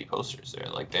not going to be posters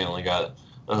there. Like they only got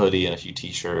a hoodie and a few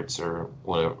T-shirts or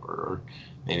whatever. Or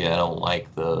maybe I don't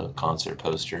like the concert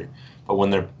poster, but when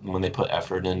they put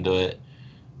effort into it,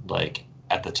 like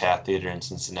at the Taft Theater in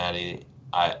Cincinnati,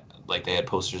 I like they had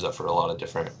posters up for a lot of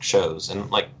different shows, and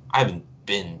like I haven't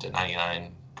been to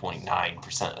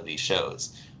 99.9% of these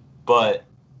shows, but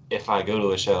if I go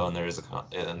to a show and there is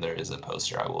a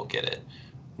poster, I will get it.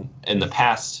 In the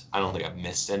past, I don't think I've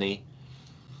missed any,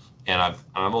 and I've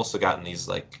also gotten these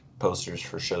like posters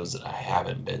for shows that I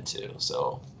haven't been to,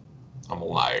 so I'm a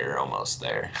liar almost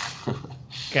there.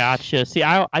 Gotcha. See,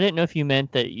 I didn't know if you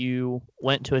meant that you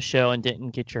went to a show and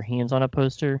didn't get your hands on a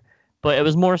poster, but it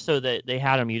was more so that they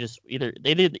had them. You just either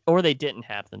they did or they didn't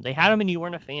have them. They had them and you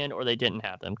weren't a fan, or they didn't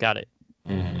have them. Got it.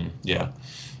 Yeah,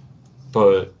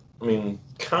 but I mean,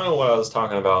 kind of what I was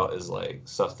talking about is like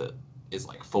stuff that is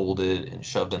like folded and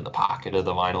shoved in the pocket of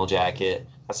the vinyl jacket.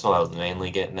 That's what I was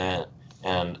mainly getting at.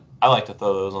 And I like to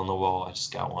throw those on the wall. I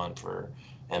just got one for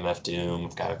MF Doom.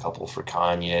 I've got a couple for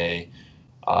Kanye.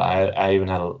 I even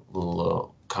had a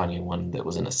little Kanye one that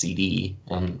was in a CD,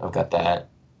 and I've got that.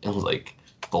 It was like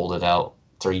folded out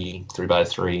three by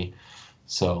three.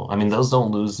 So I mean, those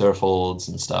don't lose their folds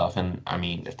and stuff. And I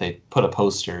mean, if they put a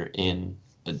poster in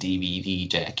a DVD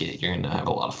jacket, you're gonna have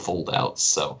a lot of fold outs.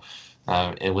 So,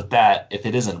 and with that, if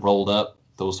it isn't rolled up,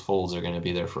 those folds are gonna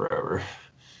be there forever.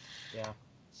 Yeah.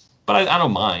 But I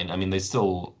don't mind. I mean, they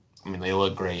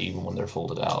look great even when they're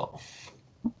folded out.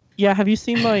 Yeah, have you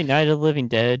seen my Night of the Living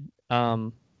Dead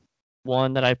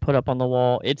one that I put up on the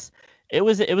wall? It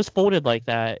was folded like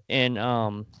that in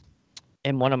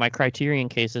one of my Criterion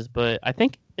cases, but I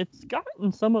think it's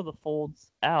gotten some of the folds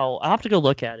out. I'll have to go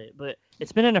look at it, but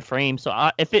it's been in a frame,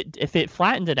 so if it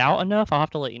flattened it out enough, I'll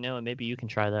have to let you know, and maybe you can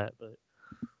try that. But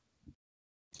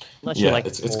unless you Yeah, like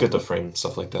it's good to frame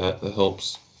stuff like that. That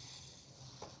helps.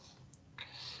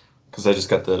 Because I just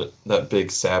got that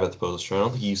big Sabbath poster. I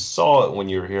don't think you saw it when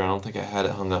you were here. I don't think I had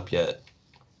it hung up yet.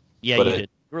 Yeah, But you did.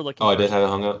 You were looking. Oh, I for did have it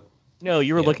hung up? No,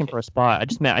 you were Yeah, looking okay. for a spot. I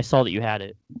just meant I saw that you had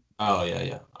it. Oh,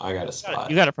 yeah. I got a spot.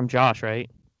 You got it from Josh, right?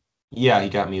 Yeah, he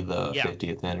got me the Yeah.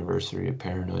 50th anniversary of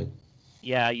Paranoid.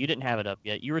 Yeah, you didn't have it up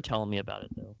yet. You were telling me about it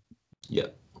though. Yeah.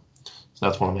 So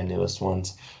that's one of my newest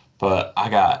ones. But I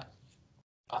got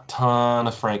a ton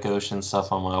of Frank Ocean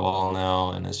stuff on my wall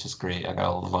now, and it's just great. I got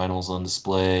all the vinyls on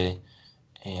display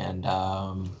and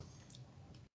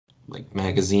like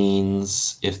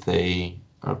magazines if they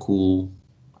are cool.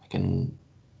 I can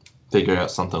figure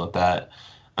out something with that.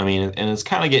 I mean, and it's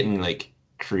kind of getting like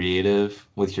creative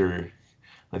with your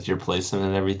placement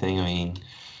and everything. I mean,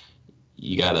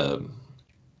 you gotta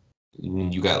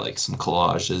you got like some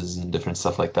collages and different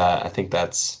stuff like that. I think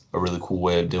that's a really cool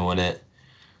way of doing it.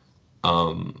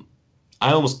 Um,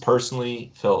 I almost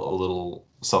personally felt a little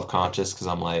self-conscious because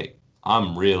I'm like,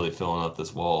 I'm really filling up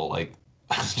this wall, like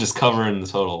just covering the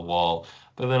total wall.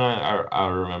 But then I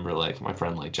remember like my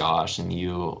friend like Josh and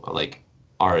you like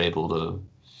are able to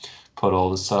put all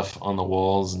the stuff on the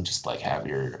walls and just like have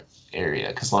your area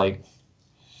because like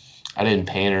I didn't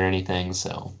paint or anything,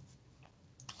 so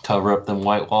cover up them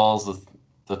white walls with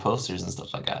the posters and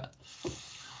stuff like that.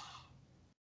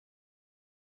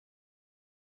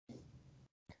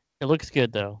 It looks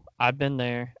good though. I've been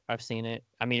there. I've seen it.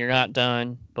 I mean, you're not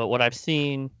done, but what I've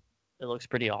seen, it looks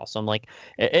pretty awesome. Like,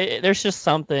 there's just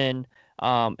something.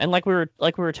 And like we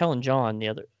were telling John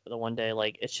the one day,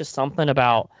 like it's just something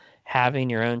about having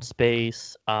your own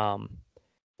space.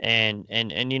 And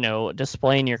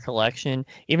displaying your collection,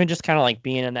 even just kind of like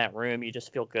being in that room, you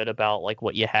just feel good about like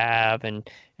what you have and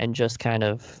just kind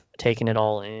of taking it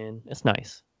all in. It's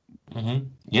nice.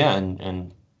 Yeah,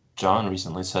 and John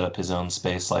recently set up his own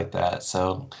space like that.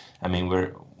 So, I mean,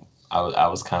 I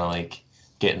was kind of like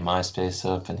getting my space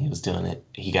up, and he was doing it.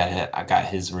 I got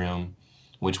his room,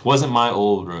 which wasn't my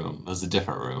old room. It was a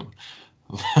different room,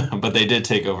 but they did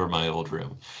take over my old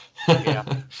room. Yeah.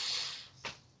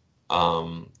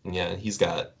 Yeah, he's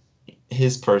got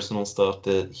his personal stuff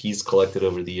that he's collected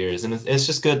over the years, and it's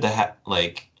just good to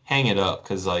like hang it up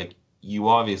because like you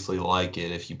obviously like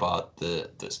it if you bought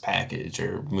this package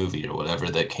or movie or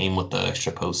whatever that came with the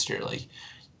extra poster. Like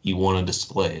you want to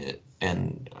display it,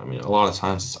 and I mean a lot of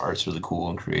times this art's really cool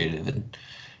and creative and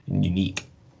unique.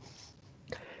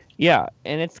 Yeah,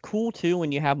 and it's cool too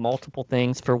when you have multiple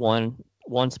things for one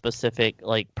specific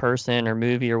like person or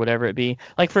movie or whatever it be.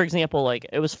 Like for example, like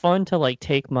it was fun to like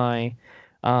take my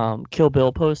Kill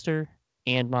Bill poster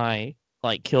and my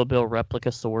like Kill Bill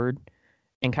replica sword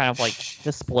and kind of like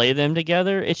display them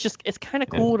together. It's kind of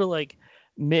Yeah. cool to like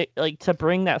like to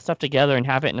bring that stuff together and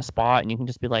have it in a spot and you can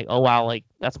just be like, "Oh wow, like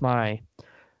that's my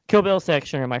Kill Bill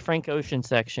section or my Frank Ocean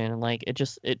section." And like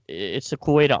it's a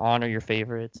cool way to honor your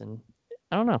favorites and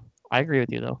I don't know. I agree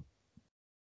with you though.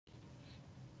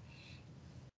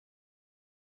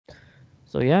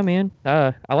 So yeah, man.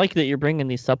 I like that you're bringing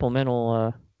these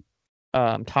supplemental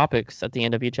topics at the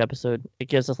end of each episode. It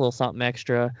gives us a little something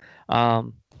extra.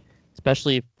 Um,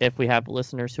 Especially if we have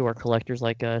listeners who are collectors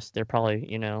like us, they're probably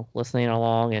listening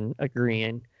along and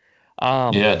agreeing.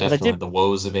 Yeah, But I definitely did the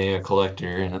woes of being a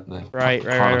collector and the right.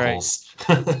 chronicles.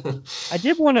 I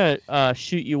did want to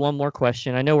shoot you one more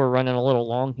question. I know we're running a little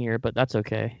long here, but that's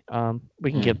okay.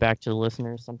 We can Hmm. get back to the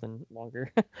listeners something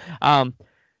longer. um,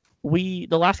 the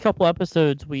last couple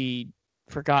episodes we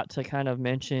forgot to kind of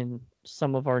mention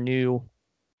some of our new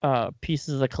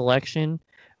pieces of the collection.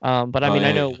 But I Oh mean, I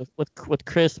yeah, know with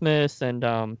Christmas and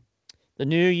the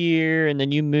New Year, and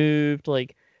then you moved.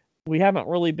 Like, we haven't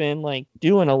really been like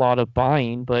doing a lot of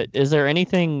buying. But is there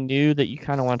anything new that you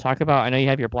kind of want to talk about? I know you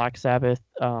have your Black Sabbath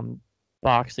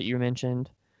box that you mentioned.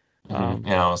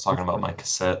 Yeah, I was talking about Before. my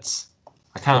cassettes.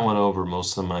 I kind of went over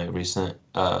most of my recent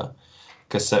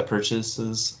cassette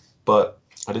purchases, but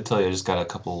I did tell you I just got a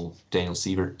couple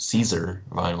Caesar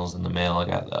vinyls in the mail. I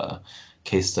got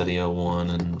Case Study '01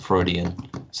 and Freudian.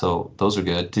 So those are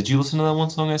good. Did you listen to that one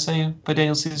song I sent you by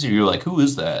Daniel Caesar? You're like, who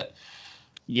is that?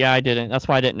 Yeah, I didn't. That's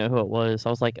why I didn't know who it was. I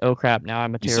was like, oh crap, now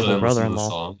I'm a You still terrible didn't listen to the brother-in-law.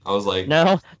 song. I was like,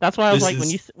 No, that's why I was this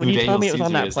like, is when who you told Daniel me it was on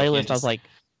Caesar that is. I can't playlist, I was just. like,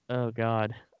 oh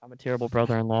god, I'm a terrible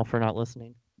brother-in-law for not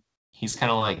listening. He's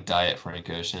kind of like Diet Frank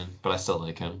Ocean, but I still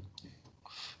like him.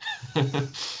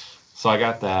 So I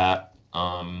got that.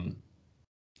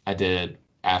 I did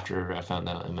after I found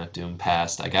out MF Doom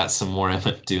passed. I got some more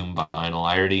MF Doom vinyl.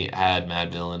 I already had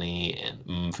Mad Villainy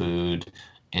and Food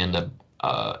and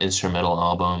a instrumental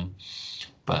album,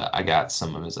 but I got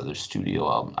some of his other studio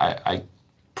album. I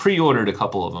pre-ordered a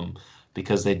couple of them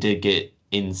because they did get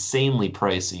insanely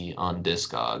pricey on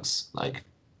Discogs. Like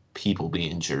people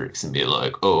being jerks and being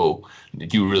like, "Oh,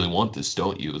 you really want this,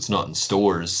 don't you? It's not in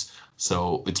stores,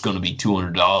 so it's going to be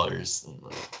 $200."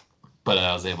 But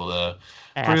I was able to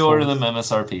pre-order them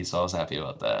Assholes. MSRP, so I was happy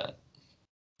about that.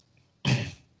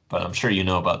 But I'm sure you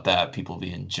know about that, people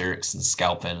being jerks and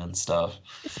scalping and stuff.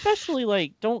 Especially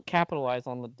like, don't capitalize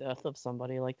on the death of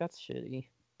somebody. Like that's shitty.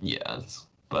 Yeah,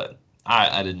 but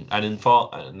I didn't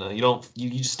fall. No, you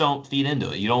just don't feed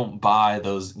into it. You don't buy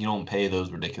those. You don't pay those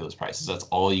ridiculous prices. That's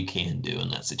all you can do in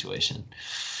that situation.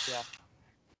 Yeah.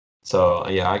 So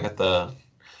yeah, I got the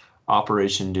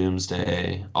Operation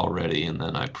Doomsday already, and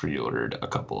then I pre-ordered a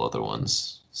couple other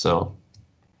ones. So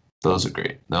those are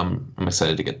great. I'm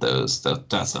excited to get those.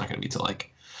 That's not gonna be till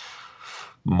like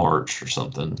March or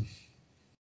something.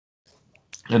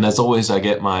 And as always, I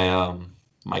get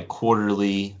my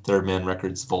quarterly Third Man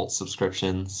Records Vault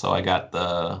subscription. So I got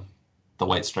the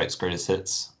White Stripes Greatest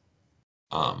Hits.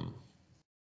 Um,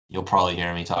 you'll probably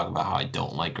hear me talk about how I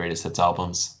don't like Greatest Hits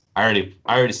albums. I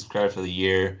already subscribed for the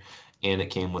year, and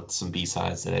it came with some B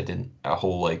sides that I didn't a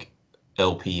whole like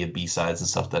LP of B sides and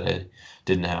stuff that I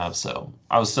didn't have. So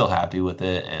I was still happy with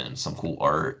it and some cool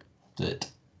art that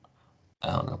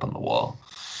I hung up on the wall.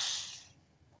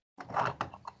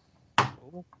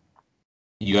 Cool.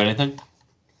 You got anything?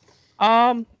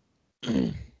 Um,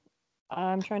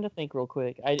 I'm trying to think real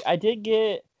quick.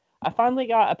 I finally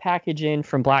got a package in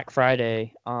from Black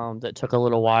Friday. That took a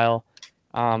little while.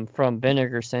 From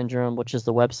Vinegar Syndrome, which is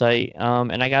the website.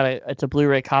 And I got it's a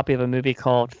Blu-ray copy of a movie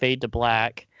called Fade to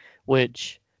Black,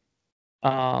 which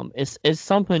is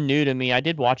something new to me. I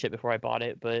did watch it before I bought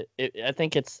it, but I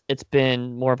think it's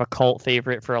been more of a cult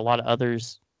favorite for a lot of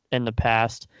others in the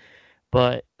past.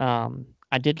 But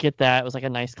I did get that. It was like a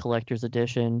nice collector's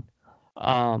edition.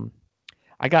 Um,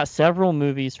 I got several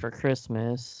movies for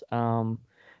Christmas.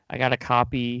 I got a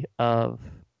copy of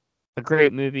a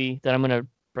great movie that I'm gonna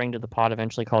bring to the pod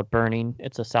eventually called Burning.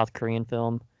 It's a South Korean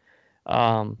film.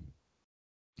 Um,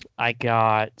 I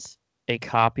got a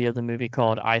copy of the movie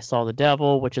called I Saw the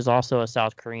Devil, which is also a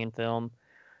South Korean film.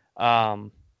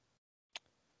 Um,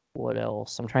 what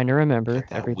else? I'm trying to remember Got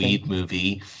that everything. weed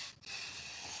movie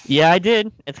Yeah, I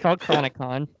did. It's called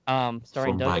Chronicon,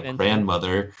 starring from Doug my Benson.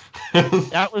 grandmother.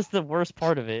 That was the worst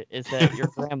part of it, is that your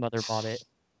grandmother bought it.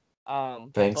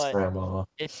 Thanks, But Grandma.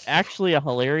 it's actually a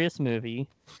hilarious movie.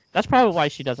 That's probably why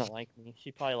she doesn't like me.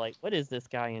 She probably like, what is this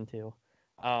guy into?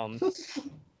 Um,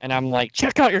 and I'm like,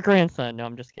 check out your grandson. No,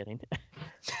 I'm just kidding.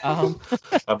 um,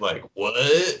 I'm like, what?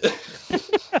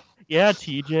 yeah,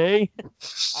 TJ.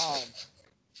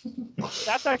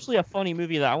 That's actually a funny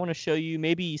movie that I want to show you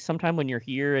maybe sometime when you're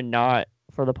here and not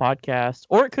for the podcast,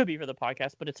 or it could be for the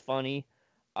podcast, but it's funny.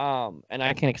 And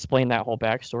I can explain that whole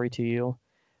backstory to you.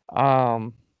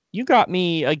 You got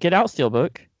me a Get Out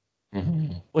Steelbook,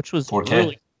 which was 4K.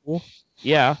 really cool.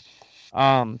 Yeah.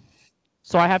 Um,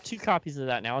 so I have 2 copies of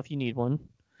that now if you need one.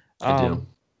 I do.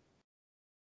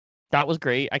 That was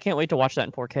great. I can't wait to watch that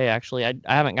in 4K actually. I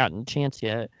haven't gotten a chance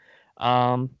yet.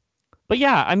 But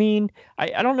yeah, I mean,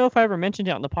 I don't know if I ever mentioned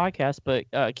it on the podcast, but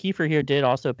Kiefer here did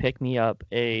also pick me up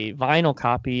a vinyl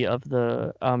copy of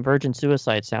the Virgin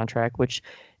Suicide soundtrack, which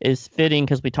is fitting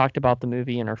because we talked about the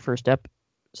movie in our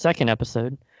second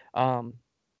episode.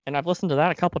 And I've listened to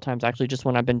that a couple times actually, just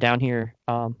when I've been down here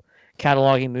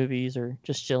cataloging movies or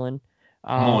just chilling.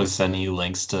 I'm always sending you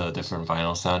links to different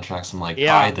vinyl soundtracks. I'm like,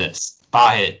 Yeah. buy this.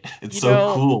 Buy it. It's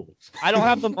so cool. I don't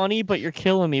have the money, but you're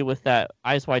killing me with that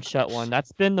Eyes Wide Shut one.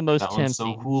 That's been the most That tempting. one's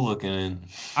so cool looking.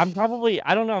 I don't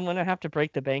know, I'm going to have to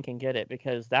break the bank and get it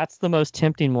because that's the most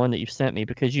tempting one that you've sent me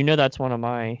because you know that's one of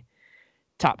my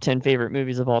top 10 favorite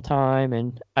movies of all time.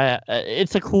 And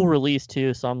it's a cool release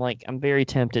too. So I'm very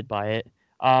tempted by it.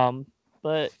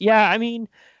 But yeah, I mean,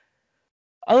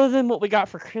 Other than what we got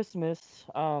for Christmas,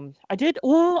 I did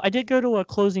go to a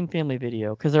closing family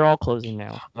video because they're all closing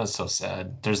now. That's so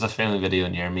sad. There's a family video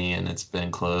near me, and it's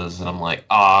been closed, and I'm like,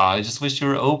 ah, I just wish you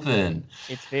were open.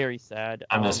 It's very sad.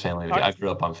 I miss family video. I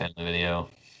grew up on family video.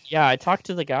 Yeah, I talked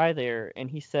to the guy there, and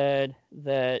he said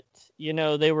that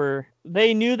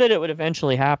they knew that it would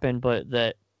eventually happen, but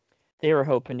that they were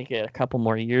hoping to get a couple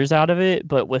more years out of it.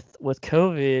 But with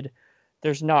COVID,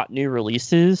 there's not new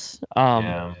releases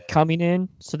coming in,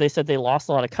 so they said they lost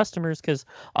a lot of customers because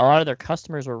a lot of their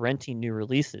customers were renting new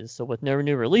releases. So with no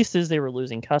new releases, they were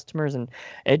losing customers, and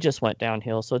it just went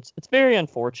downhill. So it's very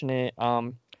unfortunate.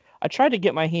 I tried to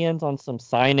get my hands on some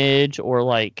signage or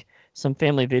like some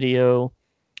family video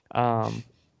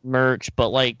merch, but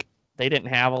like they didn't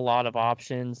have a lot of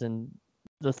options, and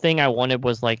the thing I wanted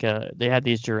was like they had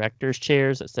these directors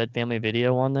chairs that said family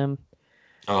video on them.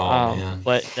 Oh man.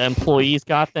 But the employees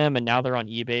got them, and now they're on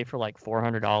eBay for like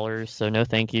 $400, so no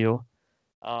thank you.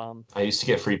 I used to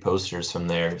get free posters from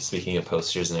there, speaking of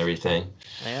posters and everything.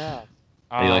 Yeah.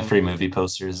 Any like free movie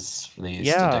posters they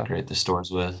used to decorate the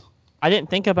stores with? I didn't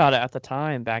think about it at the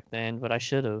time back then, but I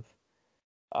should have.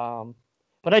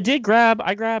 But I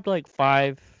grabbed like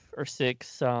 5 or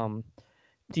 6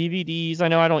 DVDs. I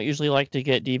know I don't usually like to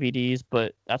get DVDs,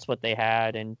 but that's what they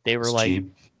had, and they were like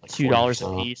cheap,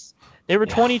 $2 a piece. They were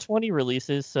 2020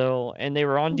 releases, and they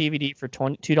were on DVD for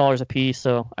 $2 a piece.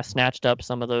 So I snatched up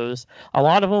some of those. A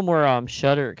lot of them were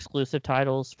Shudder exclusive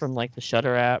titles from like the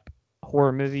Shudder app,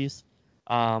 horror movies.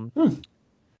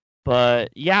 But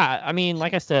yeah, I mean,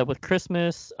 like I said, with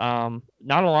Christmas, not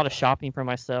a lot of shopping for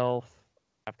myself.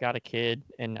 I've got a kid,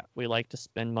 and we like to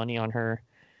spend money on her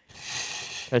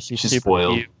because she's super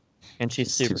spoiled. cute, and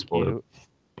she's super cute.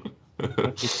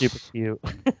 She's super cute.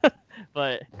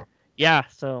 But yeah,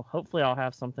 so hopefully I'll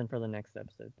have something for the next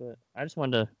episode. But I just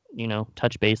wanted to,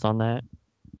 touch base on that,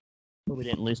 but we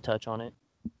didn't lose touch on it.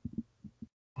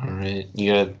 All right,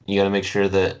 you gotta make sure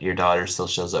that your daughter still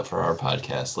shows up for our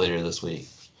podcast later this week.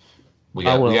 We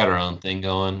got our own thing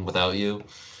going without you.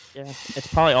 Yeah, it's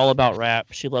probably all about rap.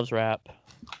 She loves rap.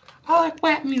 I like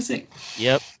rap music.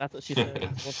 Yep, that's what she says all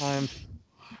the time.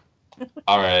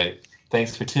 All right.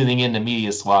 Thanks for tuning in to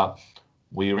Media Swap.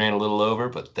 We ran a little over,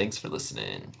 but thanks for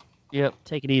listening. Yep,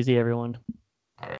 take it easy, everyone.